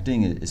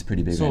connecting is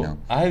pretty big right now.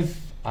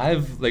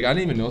 I've like I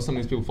didn't even know some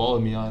of these people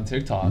followed me on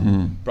TikTok,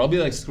 but I'll be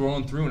like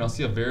scrolling through and I'll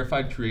see a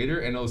verified creator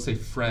and it'll say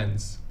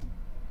friends.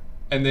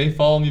 And they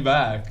follow me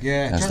back.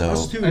 Yeah, that's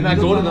dope. And I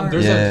go to them.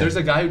 There's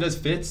a guy who does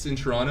fits in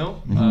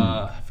Toronto.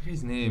 I forget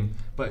his name,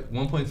 but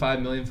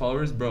 1.5 million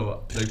followers,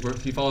 bro. Like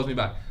he follows me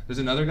back. There's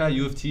another guy,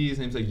 U of T. His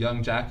name's like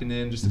Young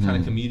Jackanin, just a kind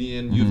of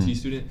comedian, U of T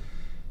student.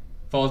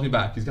 Follows me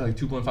back. He's got like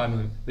 2.5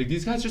 million. Like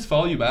these guys just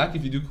follow you back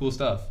if you do cool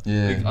stuff.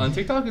 Yeah. Like on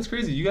TikTok, it's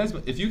crazy. You guys,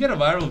 if you get a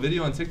viral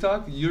video on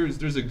TikTok,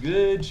 there's a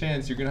good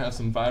chance you're gonna have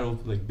some viral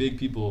like big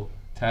people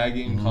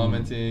tagging,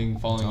 commenting,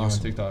 following you on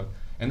TikTok,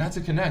 and that's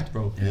a connect,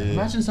 bro. Yeah.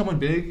 Imagine someone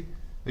big.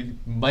 Like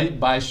might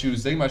buy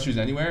shoes. They can buy shoes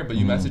anywhere, but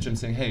you message them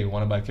saying, "Hey,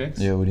 want to buy kicks?"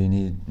 Yeah, what do you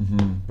need?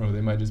 Bro, they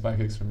might just buy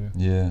kicks from you.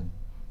 Yeah,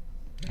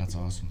 that's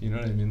awesome. You know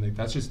what I mean? Like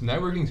that's just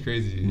networking's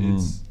crazy.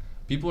 It's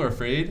people are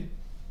afraid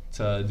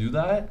to do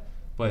that,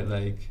 but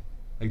like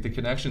the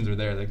connections are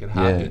there. Like it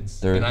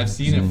happens, and I've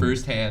seen it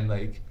firsthand.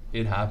 Like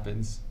it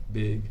happens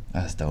big.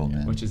 That's dope,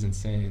 man. Which is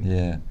insane.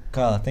 Yeah.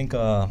 Kyle, I think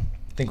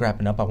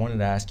wrapping up, I wanted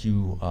to ask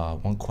you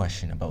one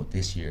question about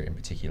this year in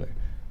particular.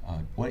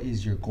 What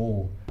is your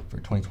goal for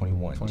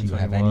 2021? Do you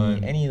have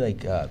any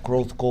like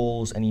growth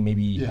goals? Any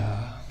maybe?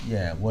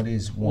 Yeah. What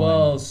is one?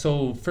 Well,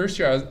 so first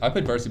year I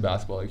played varsity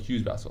basketball, like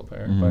huge basketball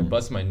player, but I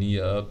busted my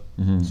knee up,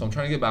 so I'm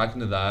trying to get back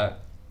into that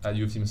at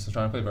U of T. So I'm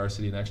trying to play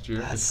varsity next year.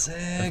 That's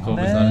sick, COVID's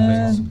man.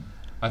 not a thing.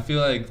 I feel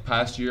like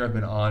past year I've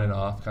been on and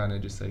off, kind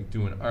of just like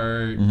doing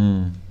art,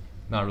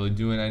 not really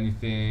doing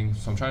anything.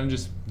 So I'm trying to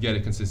just get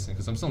it consistent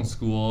because I'm still in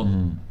school.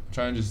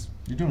 Trying to just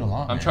you're doing a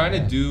lot. I'm trying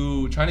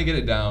to get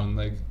it down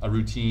like a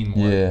routine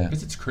more. Yeah.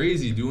 Because it's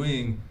crazy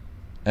doing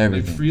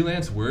everything. Like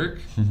freelance work.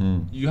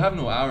 You have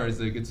no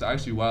hours. Like it's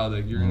actually wild.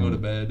 Like you're gonna go to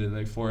bed at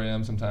like 4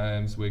 a.m.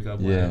 sometimes, wake up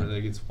whatever.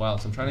 Like it's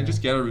wild. So I'm trying to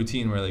just get a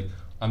routine where like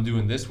I'm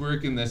doing this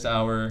work in this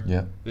hour,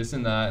 this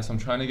and that. So I'm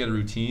trying to get a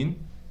routine.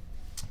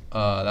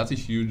 That's a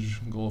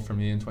huge goal for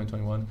me in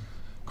 2021.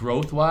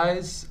 growth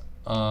wise,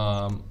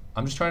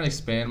 I'm just trying to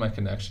expand my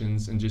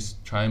connections and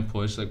just try and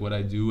push like what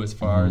I do as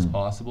far as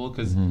possible,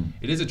 because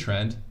it is a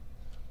trend.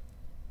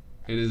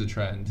 It is a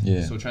trend.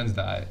 Yeah. So trends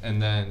die,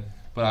 and then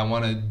but I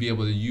want to be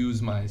able to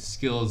use my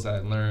skills that I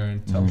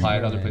learned to apply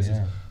it other places.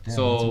 Yeah. Damn,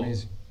 So that's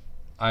amazing.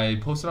 I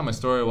posted on my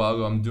story a while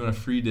ago. I'm doing a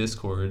free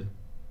Discord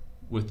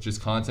with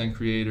just content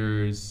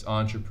creators,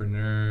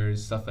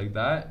 entrepreneurs, stuff like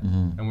that,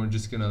 and we're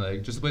just gonna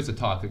like just a place to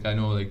talk. Like I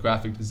know like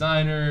graphic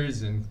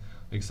designers and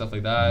like stuff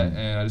like that,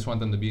 and I just want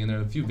them to be in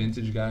there. A few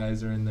vintage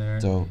guys are in there,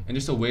 Dope. and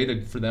just a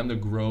way for them to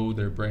grow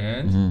their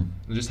brand and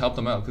just help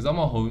them out. Cause I'm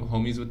all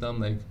homies with them.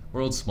 Like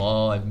world's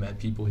small. I've met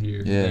people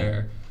here,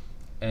 there,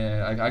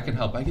 and I can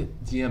help. I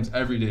get DMs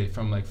every day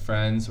from like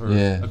friends or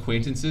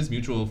acquaintances,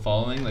 mutual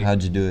following. Like,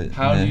 how'd you do it?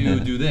 How do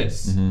you do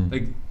this?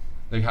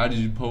 Like how did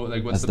you post?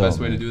 Like what's the best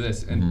way to do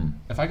this? And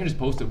if I can just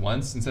post it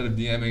once instead of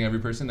DMing every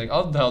person, like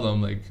I'll tell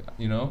them, like,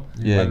 you know.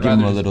 Yeah, give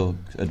them a little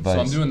advice.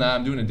 So I'm doing that.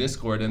 I'm doing a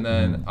Discord, and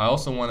then I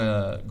also want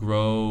to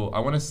grow. I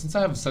want to, since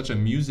I have such a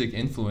music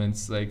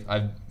influence, like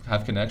I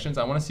have connections.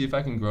 I want to see if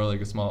I can grow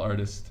like a small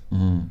artist.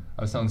 I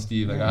was telling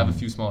Steve, like I have a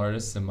few small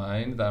artists in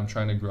mind that I'm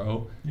trying to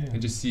grow,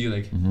 and just see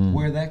like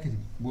where that could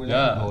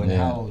go and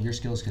how your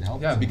skills could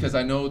help. Yeah, because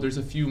I know there's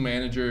a few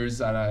managers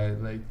that I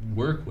like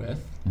work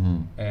with,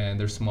 and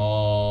they're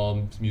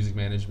small music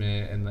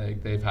management, and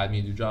like they've had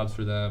me do jobs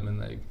for them, and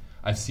like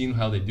I've seen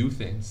how they do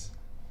things.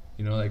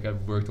 You know, like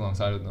I've worked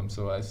alongside with them,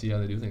 so I see how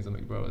they do things. I'm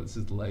like, bro, this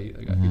is light.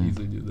 Like I could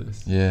easily do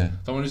this. Yeah.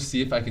 So I want to just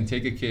see if I can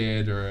take a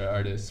kid or an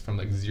artist from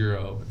like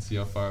zero and see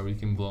how far we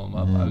can blow them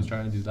up. I was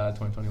trying to do that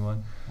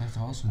 2021. That's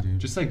awesome, dude.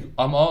 Just like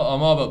I'm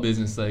all about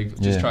business, like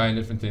just trying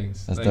different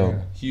things. That's like, dope.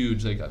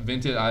 Huge, like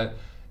vintage.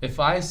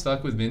 If I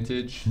stuck with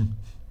vintage,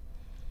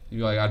 you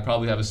know, like I'd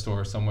probably have a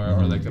store somewhere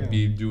or like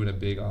be doing a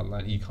big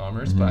online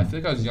e-commerce. But I feel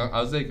like I was young. I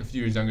was like a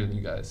few years younger than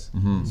you guys,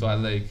 so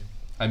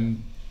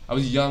I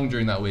was young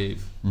during that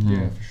wave.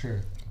 Yeah, for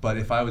sure. But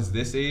if I was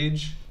this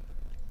age,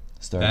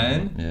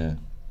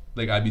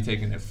 like I'd be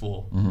taking it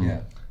full.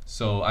 Yeah.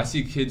 So I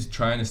see kids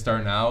trying to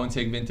start now and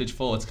take vintage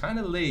full. It's kind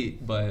of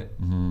late, but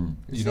you know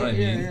what I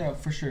mean? Yeah,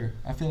 for sure.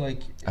 I feel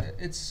like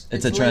it's a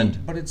late,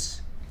 trend, but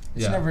it's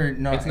never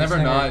not. It's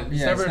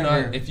never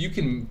not. If you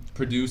can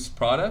produce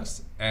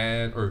products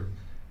or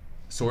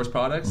source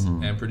products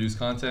and produce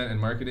content and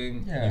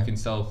marketing, you can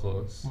sell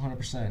clothes.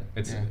 100%.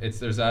 It's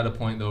there's at a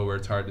point though where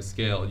it's hard to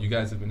scale. You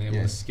guys have been able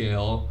to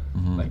scale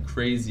like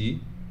crazy.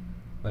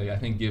 Like I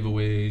think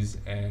giveaways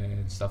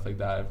and stuff like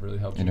that have really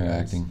helped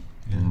interacting.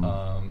 You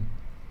guys.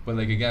 But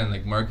like again,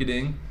 like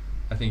marketing,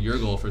 I think your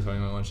goal for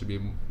 2021 should be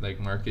like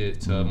market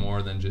to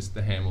more than just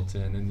the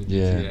Hamilton and the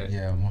GTA.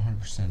 Yeah,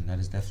 100%. That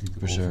is definitely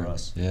the goal for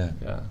us. Yeah.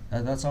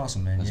 That's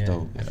awesome, man. That's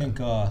dope. I think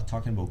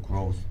talking about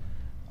growth,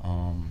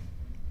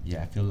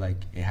 I feel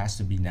like it has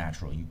to be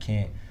natural. You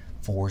can't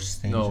force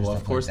things. No, or stuff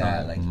of course like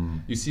that. not.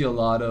 Like you see a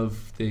lot of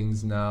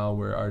things now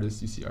where you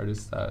see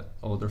artists that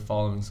their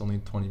following's only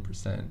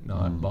 20%,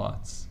 not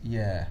bots.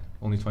 Yeah.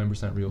 Only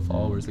 20% real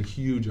followers, like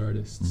huge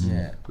artists.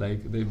 Yeah.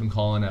 Like they've been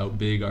calling out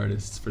big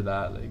artists for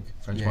that, like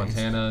French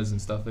Montanas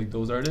and stuff like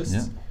those artists.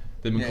 Yeah.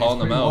 They've been calling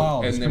them out,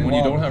 wild. and then when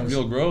you don't have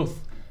real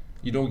growth,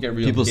 you don't get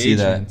real people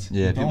engagement. see that.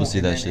 Yeah, people see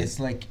that shit. It's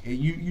like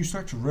you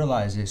start to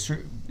realize it.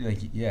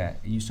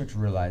 You start to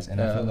realize,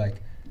 and I feel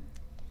like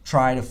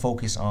try to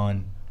focus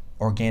on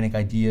organic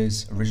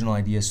ideas, original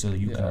ideas, so that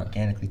you can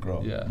organically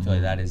grow. Yeah. I feel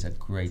like that is a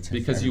great tip.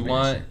 Because you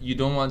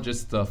don't want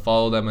just to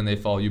follow them and they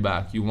follow you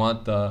back. You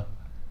want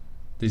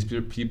these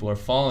people are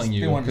following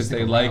you because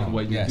they like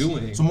what you're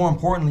doing. So more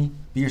importantly,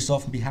 be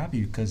yourself and be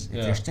happy, because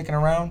if they're sticking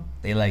around,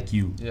 they like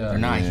you. They're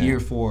not here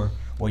for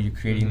what you're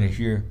creating. They're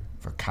here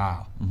for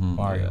Kyle,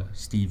 Mario,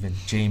 Steven,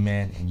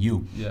 J-Man, and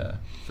you. Yeah,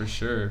 for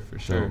sure.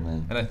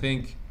 Man. And I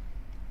think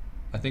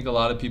a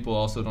lot of people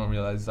also don't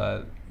realize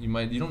that you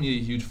don't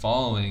need a huge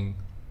following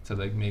to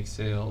like make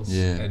sales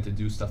and to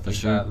do stuff like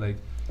that. Like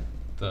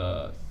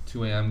the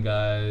 2 a.m.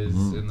 guys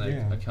and like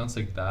accounts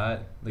like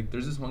that. Like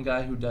there's this one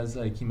guy who does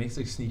like he makes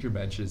like sneaker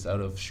benches out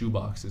of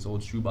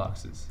old shoe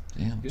boxes.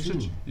 Damn. You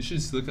should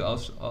just look at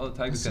I'll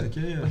tag this guy.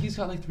 But he's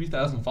got like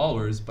 3,000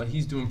 followers, but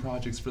he's doing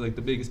projects for like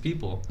the biggest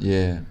people.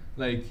 Yeah.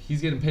 Like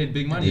he's getting paid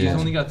big money. He's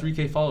only got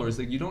 3K followers.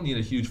 Like you don't need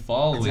a huge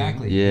following.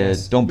 Exactly. Yeah.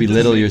 Don't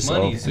belittle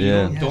yourself. Money, so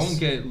you don't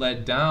get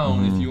let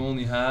down if you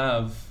only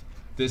have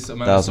this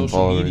amount of 1,000 social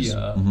followers.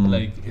 media.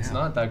 Like it's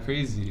not that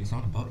crazy. It's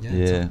not about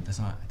that's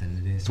not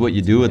then it is. It's what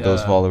you do with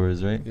those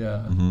followers, right?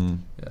 Yeah.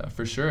 Yeah,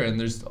 for sure. And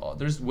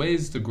there's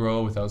ways to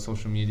grow without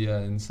social media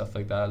and stuff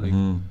like that. Like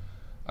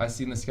I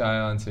seen this guy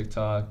on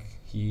TikTok.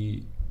 I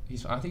think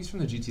he's from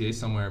the GTA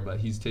somewhere, but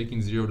he's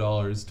taking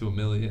 $0 to $1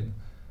 million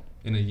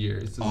in a year.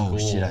 It's his goal.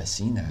 Shit, I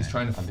seen that. He's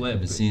trying to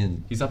flip.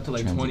 He's up to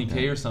like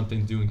 20K or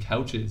something doing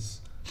couches.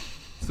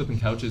 Flipping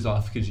couches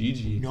off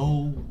Kijiji.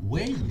 No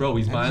way, bro.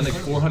 He's buying like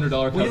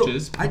 $400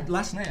 couches.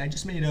 Last night I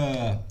just made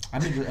a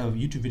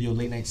YouTube video,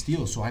 Late Night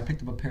Steal. So I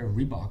picked up a pair of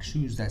Reebok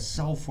shoes that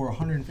sell for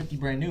 150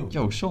 brand new.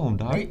 Yo, show them,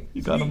 dog. Right?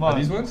 You got them on.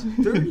 These ones?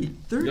 30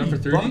 for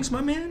 30 bucks,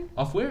 my man.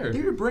 Off where?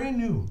 They're brand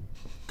new.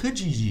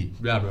 Kijiji.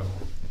 Yeah, bro.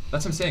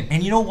 That's what I'm saying.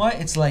 And you know what?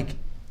 It's like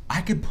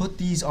I could put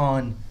these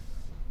on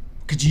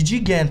Kijiji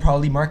again,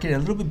 probably market it a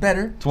little bit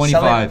better. 25.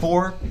 Sell it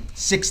for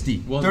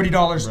 $60,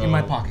 $30 in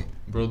my pocket.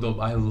 Bro,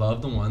 I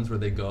love the ones where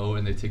they go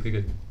and they take like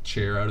a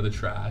chair out of the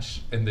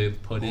trash and they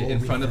put it in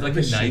front of like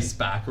a nice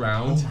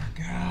background. Oh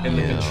my god. And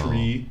like a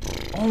tree.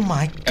 Oh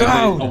my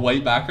god. A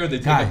white background. They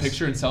take a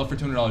picture and sell it for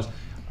 $200.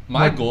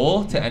 My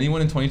goal to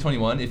anyone in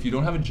 2021, if you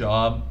don't have a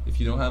job, if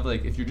you don't have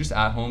like, if you're just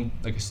at home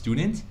like a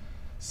student,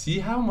 see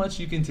how much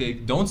you can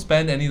take. Don't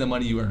spend any of the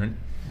money you earn.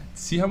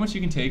 See how much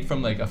you can take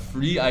from like a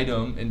free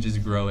item and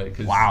just grow it.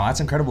 Wow, that's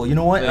incredible. You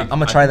know what? Like, I'm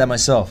gonna try that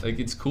myself. Like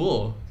it's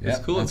cool. It's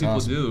cool if people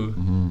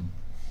do.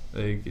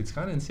 Like it's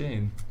kind of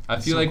insane. I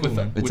feel like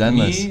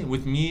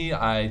with me,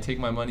 I take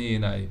my money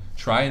and I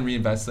try and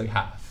reinvest like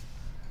half.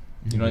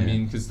 You know what I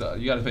mean? Because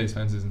you got to pay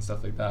expenses and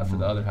stuff like that for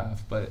the other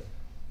half. But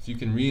if you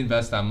can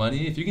reinvest that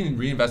money, if you can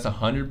reinvest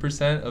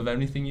 100% of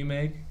anything you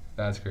make,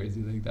 that's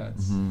crazy. Like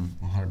that's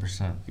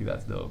 100%. Like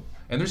that's dope.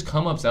 And there's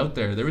come ups out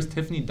there. There was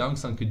Tiffany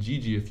dunks on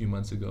Kijiji a few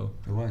months ago.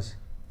 There was.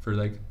 For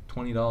like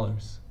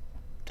 $20.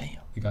 Damn.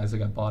 The guys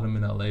like I bought them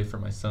in LA for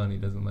my son. He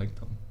doesn't like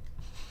them.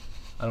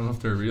 I don't know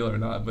if they're real or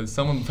not, but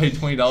someone paid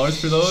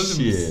 $20 for those.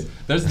 Shit.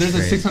 There's a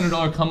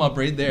 $600 come up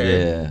right there.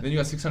 Yeah. Then you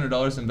got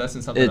 $600 to invest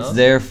in something else. It's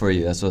there for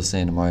you. That's what I was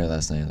saying to Mario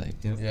last night. Like,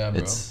 yeah, bro.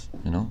 It's,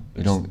 you know,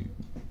 you don't.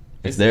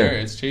 It's there.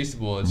 It's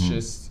chaseable. It's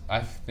just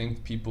I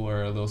think people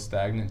are a little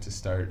stagnant to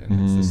start,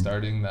 and it's the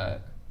starting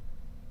that.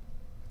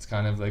 It's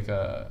kind of like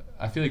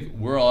I feel like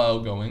we're all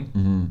outgoing,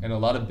 and a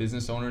lot of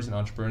business owners and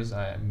entrepreneurs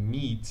I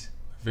meet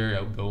are very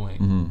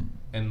outgoing,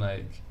 and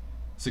like.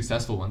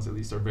 Successful ones at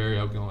least are very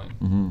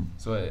outgoing.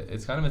 So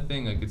it's kind of a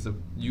thing. Like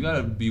you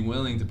gotta be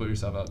willing to put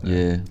yourself out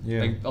there.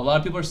 Yeah. Like a lot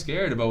of people are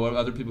scared about what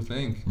other people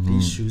think.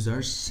 These shoes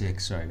are sick.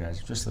 Sorry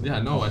guys, just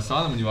I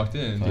saw them when you walked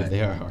in. Dude,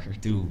 they are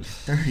hard. Dude,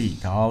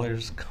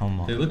 $30. Come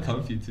on. They look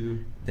comfy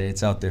too.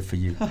 It's out there for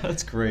you.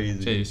 That's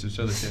crazy. Jay, you should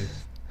show the cake.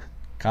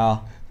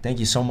 Kyle, thank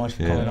you so much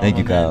for coming on. Thank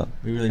you, Kyle.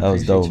 We really that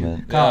was appreciate dope, you.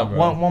 man. Kyle,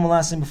 one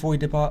last thing before we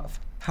dip off.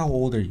 How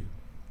old are you?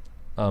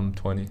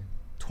 20.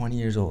 20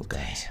 years old,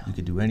 guys. You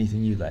could do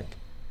anything you like.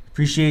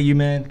 Appreciate you,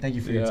 man. Thank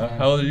you for your time.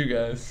 How old are you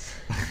guys?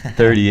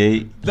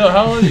 38. No,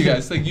 how old are you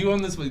guys? Like you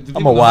own this.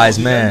 I'm a wise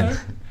man.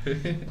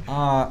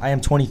 I am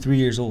 23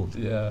 years old.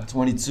 Yeah.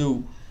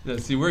 22. Yeah.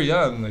 See, we're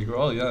young. Like we're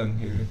all young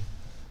here.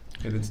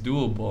 And it's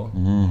doable.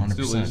 It's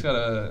doable. You just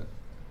gotta.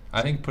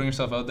 I think putting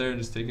yourself out there and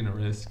just taking a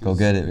risk. Go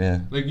get it,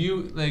 yeah. Like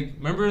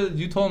remember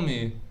you told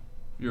me,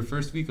 your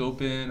first week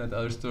open at the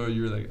other store,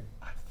 you were like,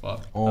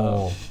 fuck.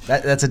 Oh,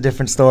 that's a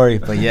different story,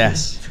 but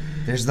yes.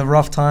 There's the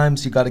rough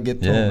times you got to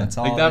get through. That's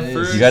all that it is.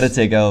 first, you got to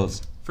take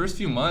L's. First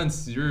few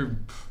months, you're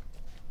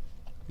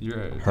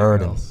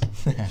hurting.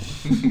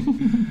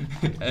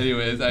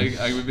 Anyways,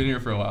 We've been here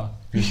for a while.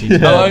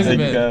 How long has it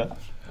been?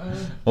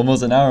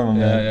 Almost an hour, my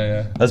man.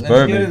 Yeah. That's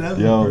perfect.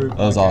 Yo, that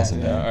was awesome,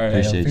 man. All right.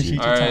 Appreciate you.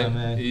 Your time,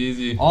 man.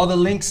 Easy. All the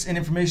links and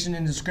information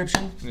in the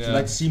description. If you'd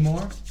like to see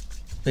more,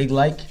 big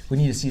like. We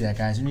need to see that,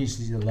 guys. We need to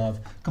see the love.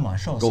 Come on,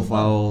 show us. Go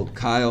follow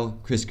Kyle,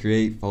 Chris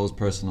Create, follows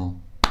personal.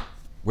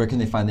 Where can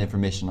they find the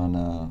information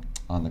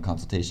on the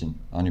consultation?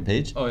 On your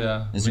page? Oh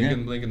yeah.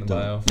 Instagram? Link in the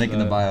bio. Link in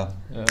the bio.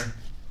 Yeah.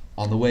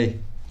 On the way.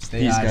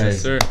 Stay Peace, hydrated. guys.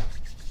 Yes, sir.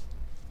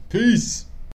 Peace.